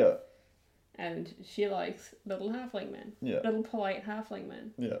women. Yeah. And she likes little halfling men. Yeah. Little polite halfling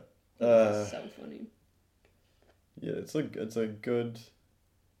men. Yeah. It's so funny. Yeah, it's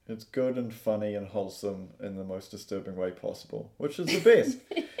good and funny and wholesome in the most disturbing way possible, which is the best.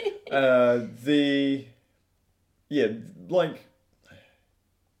 Like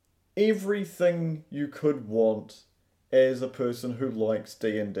everything you could want as a person who likes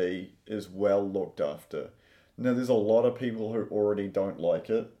D&D is well looked after. Now, there's a lot of people who already don't like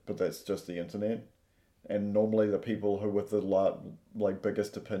it, but that's just the internet. And normally the people who with the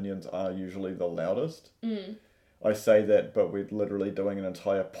biggest opinions are usually the loudest. Mm. I say that, but we're literally doing an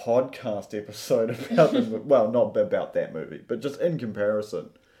entire podcast episode about the well, not about that movie, but just in comparison,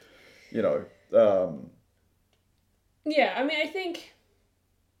 you know. Yeah, I mean, I think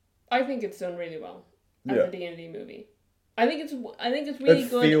it's done really well as a D&D movie. I think it's really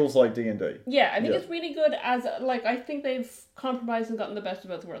good. It feels like D&D. Yeah, I think it's really good as I think they've compromised and gotten the best of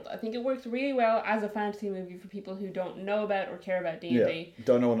both worlds. I think it works really well as a fantasy movie for people who don't know about or care about D&D. Yeah,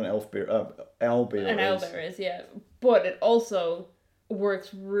 don't know what an owlbear is. Yeah, but it also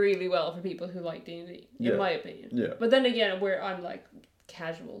works really well for people who like D&D, in my opinion. Yeah. But then again, where I'm like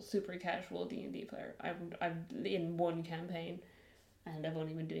super casual D&D player. I'm in one campaign, and I've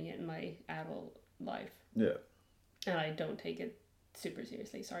only been doing it in my adult life. Yeah. And I don't take it super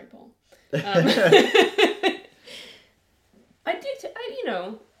seriously. Sorry, Paul. I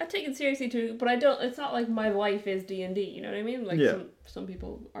take it seriously too, but I don't. It's not like my life is D&D. You know what I mean? Like some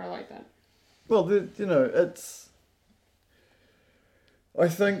people are like that. Well, it's. I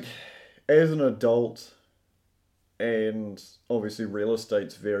think, as an adult, and obviously real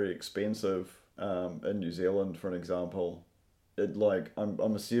estate's very expensive. In New Zealand, for an example,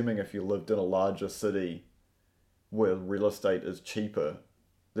 I'm assuming if you lived in a larger city where real estate is cheaper,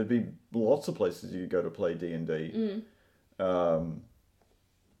 there'd be lots of places you go to play D&D.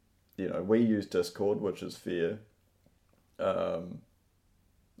 We use Discord, which is fair. I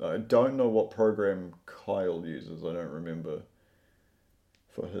don't know what program Kyle uses. I don't remember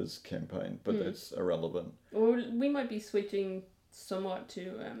for his campaign, but that's irrelevant. Or we might be switching somewhat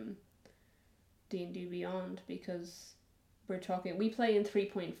to D&D Beyond, because we play in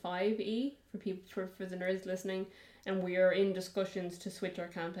 3.5e for people for the nerds listening, and we are in discussions to switch our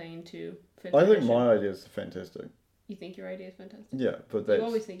campaign to 5th I think edition. my idea is fantastic. You think your idea is fantastic? Yeah, but that's... You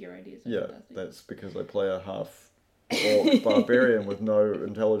always think your ideas are fantastic. That's because I play a half orc barbarian with no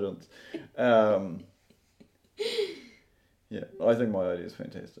intelligence. I think my idea is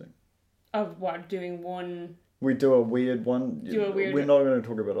fantastic. Of what? Doing one... We do a weird one. We're not going to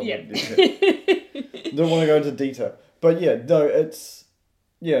talk about all that detail. Don't want to go into detail. But it's...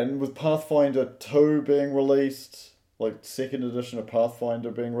 Yeah, and with Pathfinder 2 being released, like 2nd edition of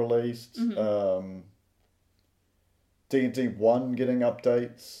Pathfinder being released, D&D 1 getting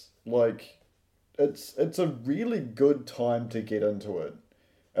updates, like, it's a really good time to get into it.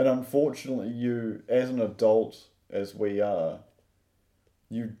 And unfortunately, you, as an adult, as we are,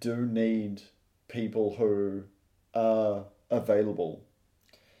 you do need people who are available.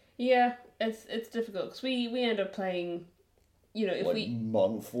 Yeah, it's difficult, because we end up playing, if like we...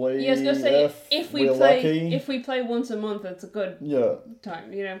 monthly, yeah, I was going to say, if we play once a month, it's a good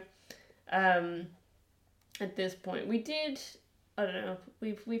time, at this point. We did, I don't know,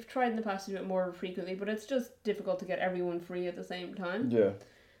 we've tried in the past to do it more frequently, but it's just difficult to get everyone free at the same time. Yeah.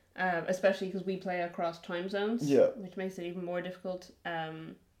 Especially because we play across time zones, which makes it even more difficult.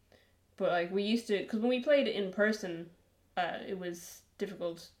 But like we used to, because when we played in person, it was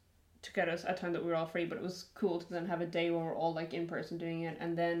difficult to get us a time that we were all free, but it was cool to then have a day where we're all like in person doing it.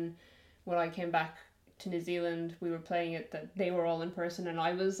 And then when I came back to New Zealand, we were playing it that they were all in person and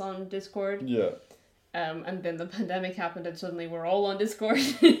I was on Discord. Yeah. And then the pandemic happened and suddenly we're all on Discord.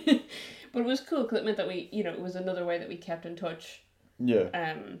 But it was cool because it meant that we, it was another way that we kept in touch. Yeah.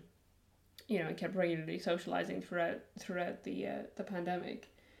 And kept regularly socializing throughout the pandemic,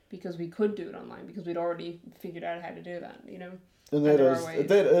 because we could do it online because we'd already figured out how to do that. And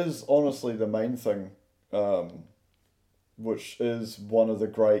that is honestly the main thing, which is one of the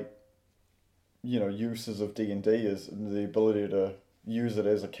great, uses of D&D, is the ability to use it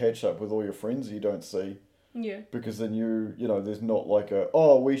as a catch up with all your friends you don't see. Yeah. Because then there's not like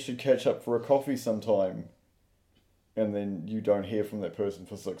we should catch up for a coffee sometime. And then you don't hear from that person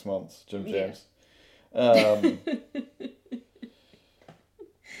for 6 months. Jim Jams. I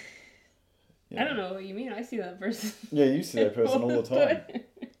don't know what you mean. I see that person. Yeah, you see that person all the time.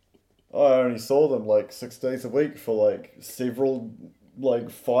 I only saw them like 6 days a week for like several,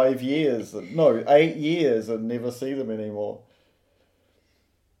 5 years. No, 8 years, and never see them anymore.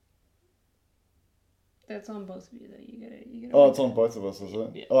 That's on both of you, though. You get it. Oh, it's on both of us, is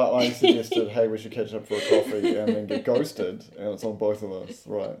it? Yeah. I suggested, hey, we should catch up for a coffee, and then get ghosted, and it's on both of us.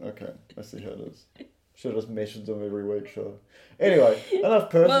 Right, okay. I see how it is. Should have just messaged them every week, sure. Anyway, enough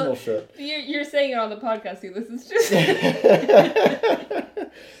personal shit. You're saying it on the podcast, you listen to.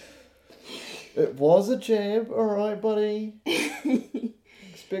 It was a jab, alright, buddy.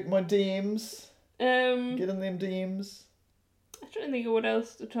 Expect my DMs. Get in them DMs. I'm trying to think of what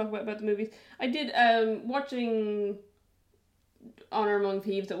else to talk about the movies. I did, watching Honor Among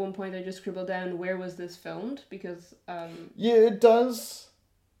Thieves, at one point I just scribbled down where was this filmed, because... Yeah, it does.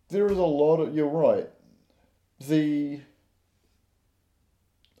 There is a lot of... You're right.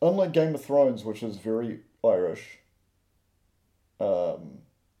 Unlike Game of Thrones, which is very Irish,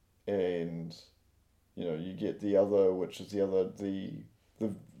 and, you get the other, which is the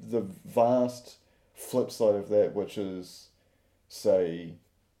vast flip side of that, which is... say,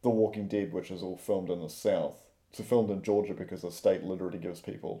 The Walking Dead, which is all filmed in the South. It's filmed in Georgia because the state literally gives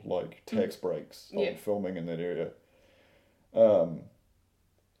people, tax breaks on filming in that area.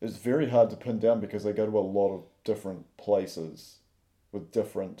 It's very hard to pin down because they go to a lot of different places with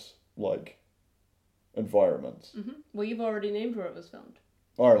different, environments. Mm-hmm. Well, you've already named where it was filmed.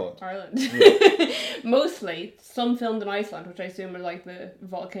 Ireland. Yeah. Mostly. Some filmed in Iceland, which I assume are the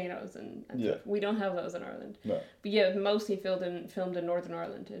volcanoes and stuff. We don't have those in Ireland. No. But yeah, mostly filmed in Northern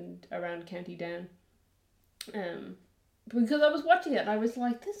Ireland and around County Down. Because I was watching it and I was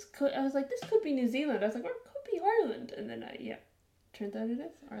like, this could be New Zealand. I was like, or it could be Ireland. And then turns out it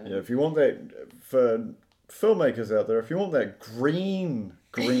is Ireland. Yeah, if you want that, for filmmakers out there, if you want that green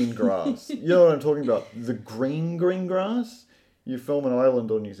grass, you know what I'm talking about, the green grass, you film in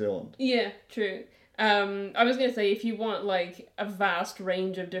Ireland or New Zealand. Yeah, true. I was gonna say, if you want like a vast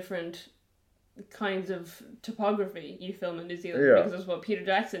range of different kinds of topography, you film in New Zealand, Yeah. because that's what Peter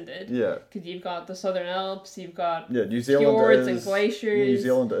Jackson did. Yeah. Because you've got the Southern Alps, you've got New Zealand fjords is and glaciers. New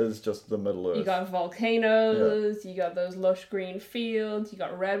Zealand is just the Middle Earth. You got volcanoes, you got those lush green fields, you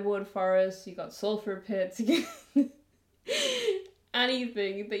got redwood forests, you got sulfur pits.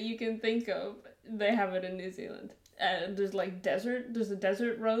 Anything that you can think of, they have it in New Zealand. There's like desert. There's a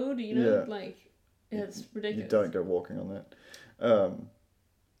desert road. Like it's ridiculous. You don't go walking on that.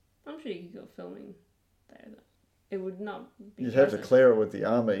 I'm sure you could go filming there, though. It would not be. You'd have to clear it with the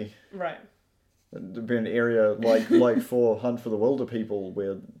army. Right. It'd be an area like for Hunt for the Wilder People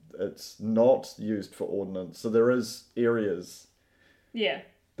where it's not used for ordnance. So there is areas. Yeah.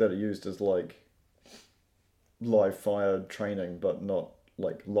 That are used as like live fire training, but not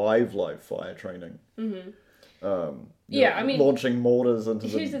like live fire training. Mm-hmm. I mean, launching mortars into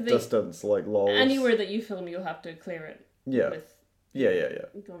the distance, like lols. Anywhere that you film, you'll have to clear it. Yeah. With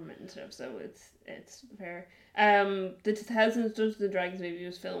government and stuff, so it's fair. The 2000s Dungeons and Dragons movie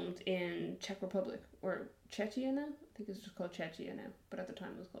was filmed in Czech Republic, or Czechia now. I think it's just called Czechia now, but at the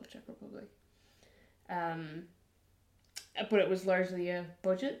time it was called Czech Republic. But it was largely a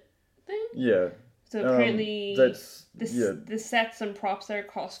budget thing. Yeah. So apparently, the sets and props there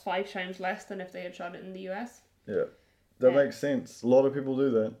cost 5 times less than if they had shot it in the US. Yeah, that makes sense. A lot of people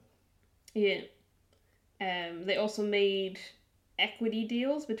do that. Yeah. They also made equity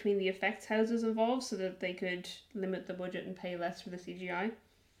deals between the effects houses involved so that they could limit the budget and pay less for the CGI.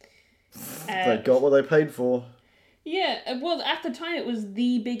 They got what they paid for. Yeah, well, at the time it was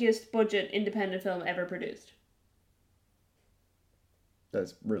the biggest budget independent film ever produced.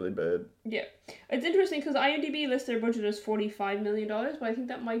 That's really bad. Yeah. It's interesting because IMDb lists their budget as $45 million, but I think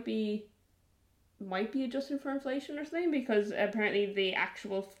that might be adjusted for inflation or something, because apparently the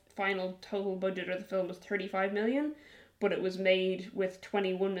actual final total budget of the film was $35 million, but it was made with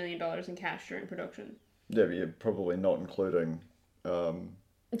 $21 million in cash during production. Yeah, but you're probably not including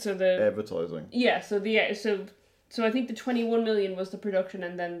advertising. Yeah, so I think the $21 million was the production,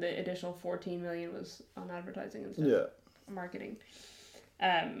 and then the additional $14 million was on advertising and stuff. Yeah. Marketing.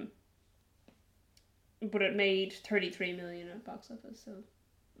 But it made $33 million at box office, so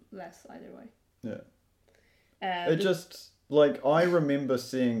less either way. Yeah. It just, like, I remember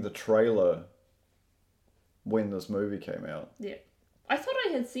seeing the trailer when this movie came out. Yeah. I thought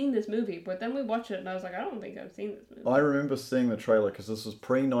I had seen this movie, but then we watched it and I was like, I don't think I've seen this movie. I remember seeing the trailer because this was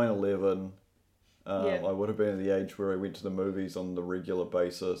pre 9/11. I would have been at the age where I went to the movies on the regular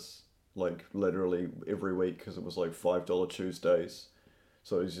basis, like literally every week, because it was like $5 Tuesdays.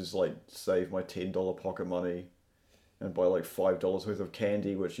 So it was just like save my $10 pocket money and buy like $5 worth of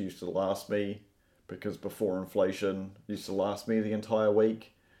candy, which used to last me, because before inflation used to last me the entire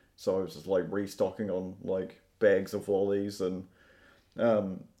week. So I was just like restocking on like bags of lollies. And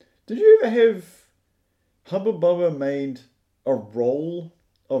did you ever have Hubba Bubba made a roll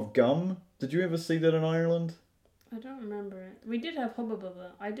of gum? Did you ever see that in Ireland? I don't remember it. We did have Hubba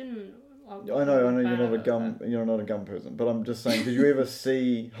Bubba. I didn't. I know you're not a gum person, but I'm just saying, did you ever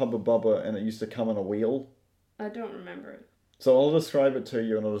see Hubba Bubba and it used to come in a wheel? I don't remember it. So I'll describe it to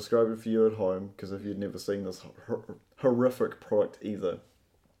you, and I'll describe it for you at home, because if you'd never seen this horrific product either.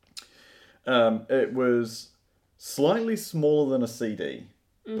 It was slightly smaller than a CD,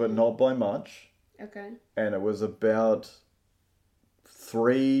 but not by much. Okay. And it was about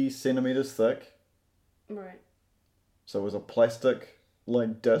 3 centimeters thick. Right. So it was a plastic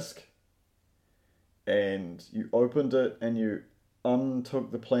like disc, and you opened it and you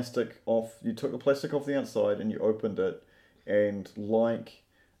took the plastic off the outside and you opened it, and like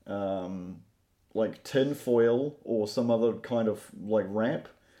tin foil or some other kind of like wrap,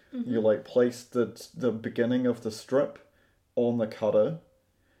 you like placed the beginning of the strip on the cutter,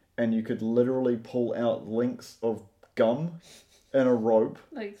 and you could literally pull out lengths of gum in a rope.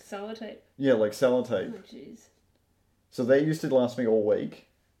 Like sellotape? Yeah, like sellotape. Oh, jeez. So that used to last me all week.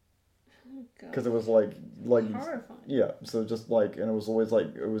 Because it was like horrifying. Yeah, so just like, and it was always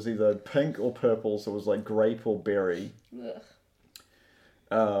like, it was either pink or purple, so it was like grape or berry.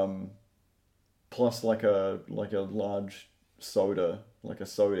 Ugh. Plus like a large soda, like a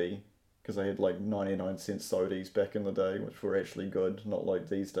sody, because they had like 99-cent sodies back in the day, which were actually good, not like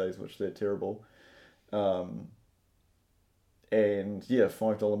these days, which they're terrible. And yeah,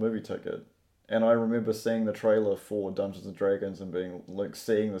 $5 movie ticket. And I remember seeing the trailer for Dungeons and Dragons and being like,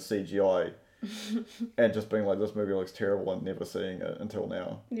 seeing the CGI and just being like, this movie looks terrible, and never seeing it until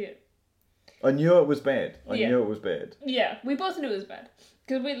now. Yeah. I knew it was bad. I knew it was bad. Yeah, we both knew it was bad.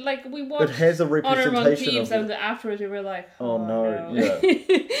 Because we It watched has a Honor Among representation Thieves, of and afterwards we were like, Oh, no, yeah.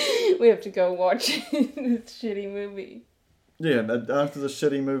 We have to go watch this shitty movie. Yeah, and after the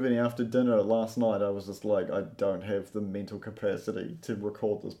shitty movie and after dinner last night, I was just like, I don't have the mental capacity to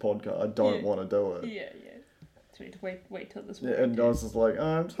record this podcast. I don't want to do it. Yeah. So we have to wait till this Yeah, morning. and I was just like,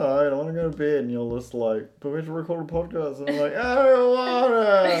 I'm tired, I want to go to bed. And you're just like, but we have to record a podcast. And I'm like, I don't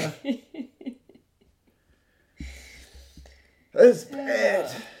want to. It's bad.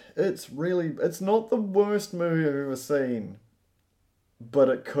 It's not the worst movie I've ever seen. But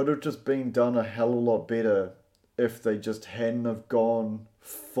it could have just been done a hell of a lot better if they just hadn't have gone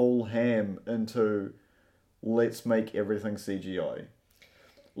full ham into let's make everything CGI.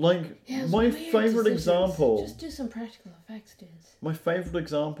 Like, my favourite example... Just do some practical effects, dude. My favourite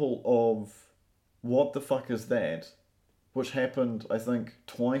example of what the fuck is that, which happened, I think,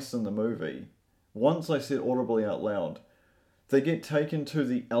 twice in the movie. Once I said audibly out loud, they get taken to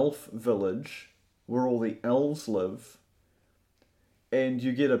the elf village, where all the elves live, and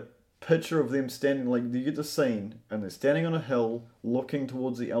you get a picture of them standing, like, you get the scene, and they're standing on a hill, looking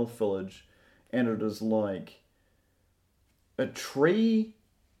towards the elf village, and it is like a tree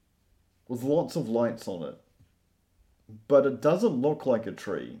with lots of lights on it. But it doesn't look like a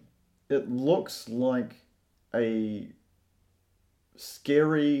tree. It looks like a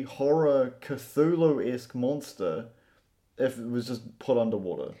scary horror Cthulhu-esque monster if it was just put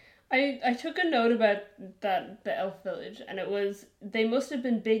underwater. I took a note about the elf village, and it was, they must have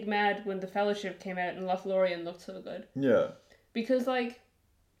been big mad when the Fellowship came out and Lothlorien looked so good. Yeah. Because, like,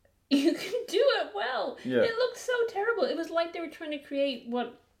 you can do it well. Yeah. It looked so terrible. It was like they were trying to create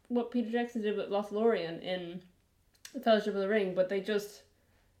what Peter Jackson did with Lothlorien in The Fellowship of the Ring, but they just,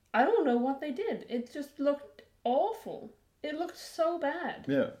 I don't know what they did. It just looked awful. It looked so bad.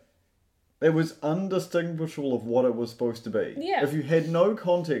 Yeah. It was undistinguishable of what it was supposed to be. Yeah. If you had no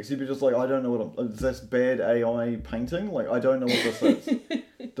context, you'd be just like, I don't know is this bad AI painting? Like, I don't know what this is.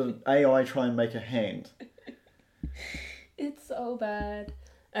 Did AI try and make a hand? It's so bad.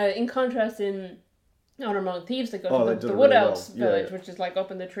 In contrast, in Honor Among Thieves, they go Oh, to they the did it Wood really well. Elves Yeah, village, yeah. which is like up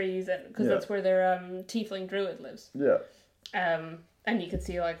in the trees, because Yeah. that's where their tiefling druid lives. Yeah. And you can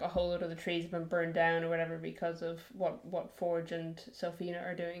see like a whole lot of the trees have been burned down or whatever because of what Forge and Sophina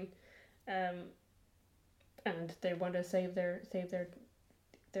are doing, and they want to save their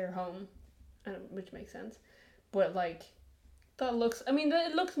home, which makes sense, but like that looks. I mean,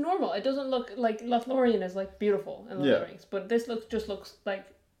 it looks normal. It doesn't look like Lothlorien is like beautiful in Lord of the Rings, but this looks like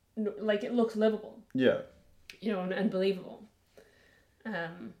it looks livable. Yeah. You know, and believable.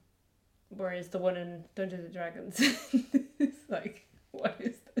 Whereas the one in Dungeons and Dragons is like, what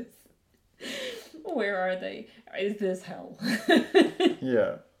is this? Where are they? Is this hell?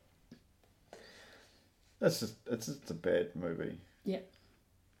 Yeah. It's just a bad movie. Yeah,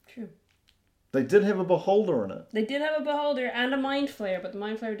 true. They did have a beholder in it. They did have a beholder and a mind flayer, but the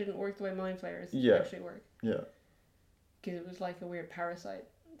mind flayer didn't work the way mind flayers actually work. Yeah. Because it was like a weird parasite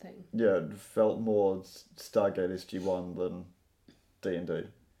thing. Yeah, it felt more Stargate SG-1 than D&D.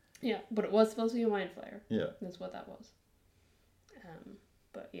 Yeah, but it was supposed to be a mind flayer. Yeah. That's what that was.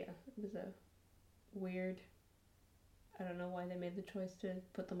 But yeah, it was a weird... I don't know why they made the choice to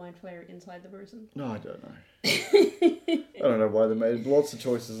put the mind flayer inside the person. No, I don't know. I don't know why they made lots of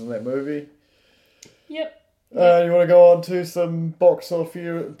choices in that movie. Yep. You want to go on to some box office,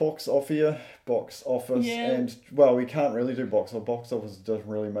 Yeah. and well, we can't really do box office. Box office doesn't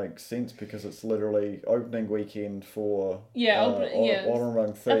really make sense because it's literally opening weekend for Honor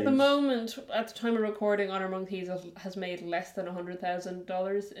Among Thieves. At the moment, at the time of recording, Honor Among Thieves has made less than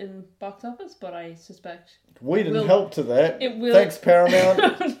 $100,000 in box office, but I suspect we didn't help to that. It will. Thanks,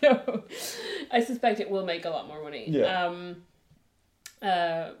 Paramount. No, I suspect it will make a lot more money. Yeah.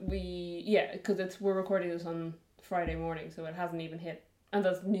 Because we're recording this on Friday morning, so it hasn't even hit, and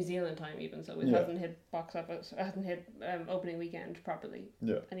that's New Zealand time even, so it hasn't hit box office, it hasn't hit opening weekend properly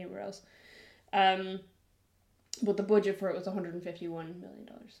anywhere else. But the budget for it was $151 million.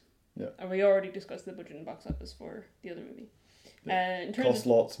 Yeah. And we already discussed the budget in box office for the other movie. Yeah. In terms Cost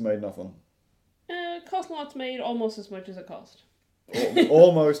lots, made nothing. cost lots made almost as much as it cost.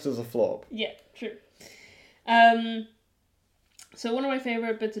 Almost as a flop. Yeah, true. So one of my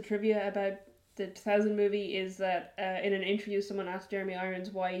favourite bits of trivia about the 2000 movie is that in an interview someone asked Jeremy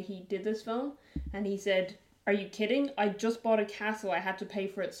Irons why he did this film, and he said, "Are you kidding? I just bought a castle, I had to pay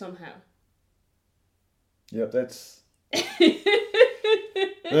for it somehow." Yep,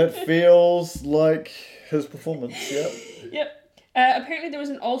 that feels like his performance, yep. Yep. Apparently there was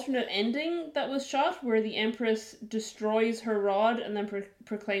an alternate ending that was shot where the Empress destroys her rod and then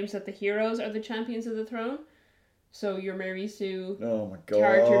proclaims that the heroes are the champions of the throne. So your Mary Sue Oh my god.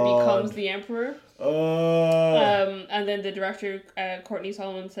 character becomes the Emperor. Oh. And then the director, Courtney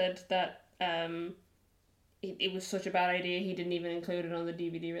Solomon, said that it was such a bad idea he didn't even include it on the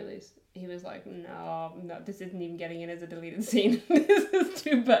DVD release. He was like, no, this isn't even getting in as a deleted scene. This is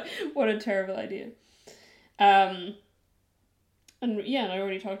too bad. What a terrible idea. And yeah, and I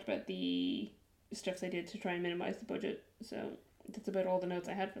already talked about the stuff they did to try and minimize the budget. So that's about all the notes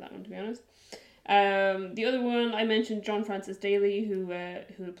I had for that one, to be honest. The other one I mentioned, John Francis Daly, who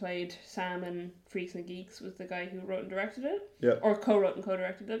played Sam in Freaks and Geeks, was the guy who wrote and directed it. Yeah. Or co-wrote and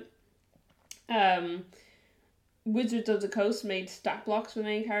co-directed it. Wizards of the Coast made stat blocks for the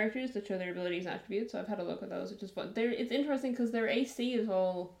main characters that show their abilities and attributes, so I've had a look at those, which is fun. It's interesting because their AC is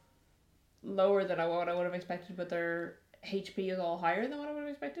all lower than what I would have expected, but their HP is all higher than what I would have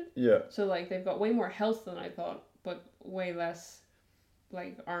expected. Yeah. So like they've got way more health than I thought, but way less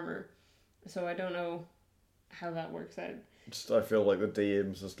like armor. So I don't know how that works out. I feel like the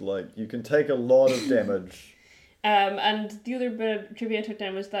DM's just like, you can take a lot of damage. And the other bit of trivia I took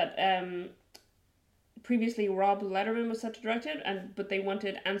down was that previously Rob Letterman was set to direct it, but they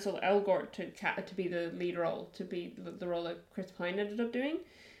wanted Ansel Elgort to be the lead role, to be the role that Chris Pine ended up doing.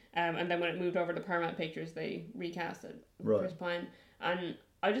 And then when it moved over to Paramount Pictures, they recast it with Right. Chris Pine. And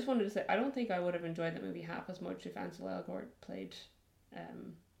I just wanted to say, I don't think I would have enjoyed that movie half as much if Ansel Elgort played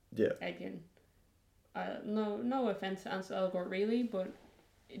Edgin. No offense to Ansel Elgort really, but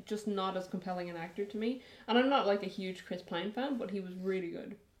just not as compelling an actor to me. And I'm not like a huge Chris Pine fan, but he was really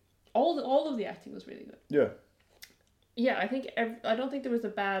good. All of the acting was really good. Yeah. Yeah, I think I don't think there was a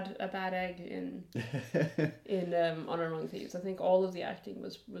bad egg in Honor Among Thieves. I think all of the acting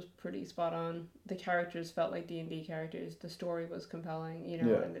was pretty spot on. The characters felt like D&D characters. The story was compelling,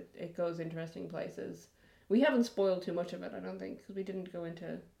 and it goes interesting places. We haven't spoiled too much of it, I don't think, because we didn't go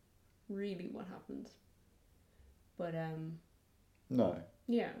into really what happens. But No.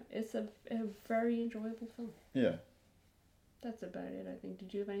 yeah, it's a very enjoyable film. Yeah. That's about it, I think.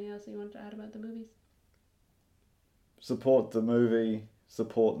 Did you have anything else you wanted to add about the movies? Support the movie,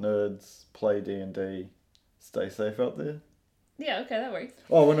 support nerds, play D&D, stay safe out there. Yeah, okay, that works.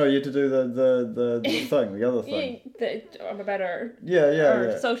 Oh, well, no, you had to do the thing, the other thing. About our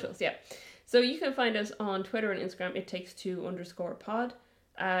socials, yeah. So you can find us on Twitter and Instagram, ittakes2_pod.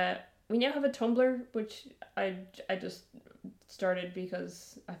 We now have a Tumblr, which I just started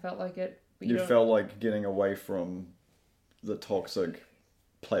because I felt like it. You felt like getting away from the toxic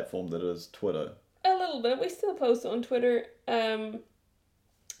platform that is Twitter. A little bit. We still post on Twitter.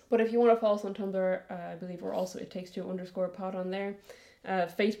 But if you want to follow us on Tumblr, I believe we're also ittakes2_pod on there.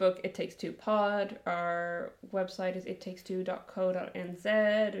 Facebook, ittakes2pod. Our website is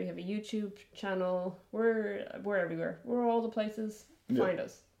ittakes2.co.nz. We have a YouTube channel. We're everywhere. We're all the places. Find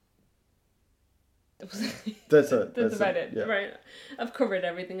us. That's it. That's about it. Yeah. Right. I've covered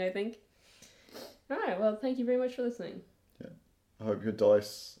everything, I think. Alright, well, thank you very much for listening. Yeah. I hope your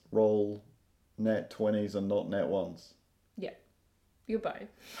dice roll nat 20s and not nat 1s. Yeah. Goodbye.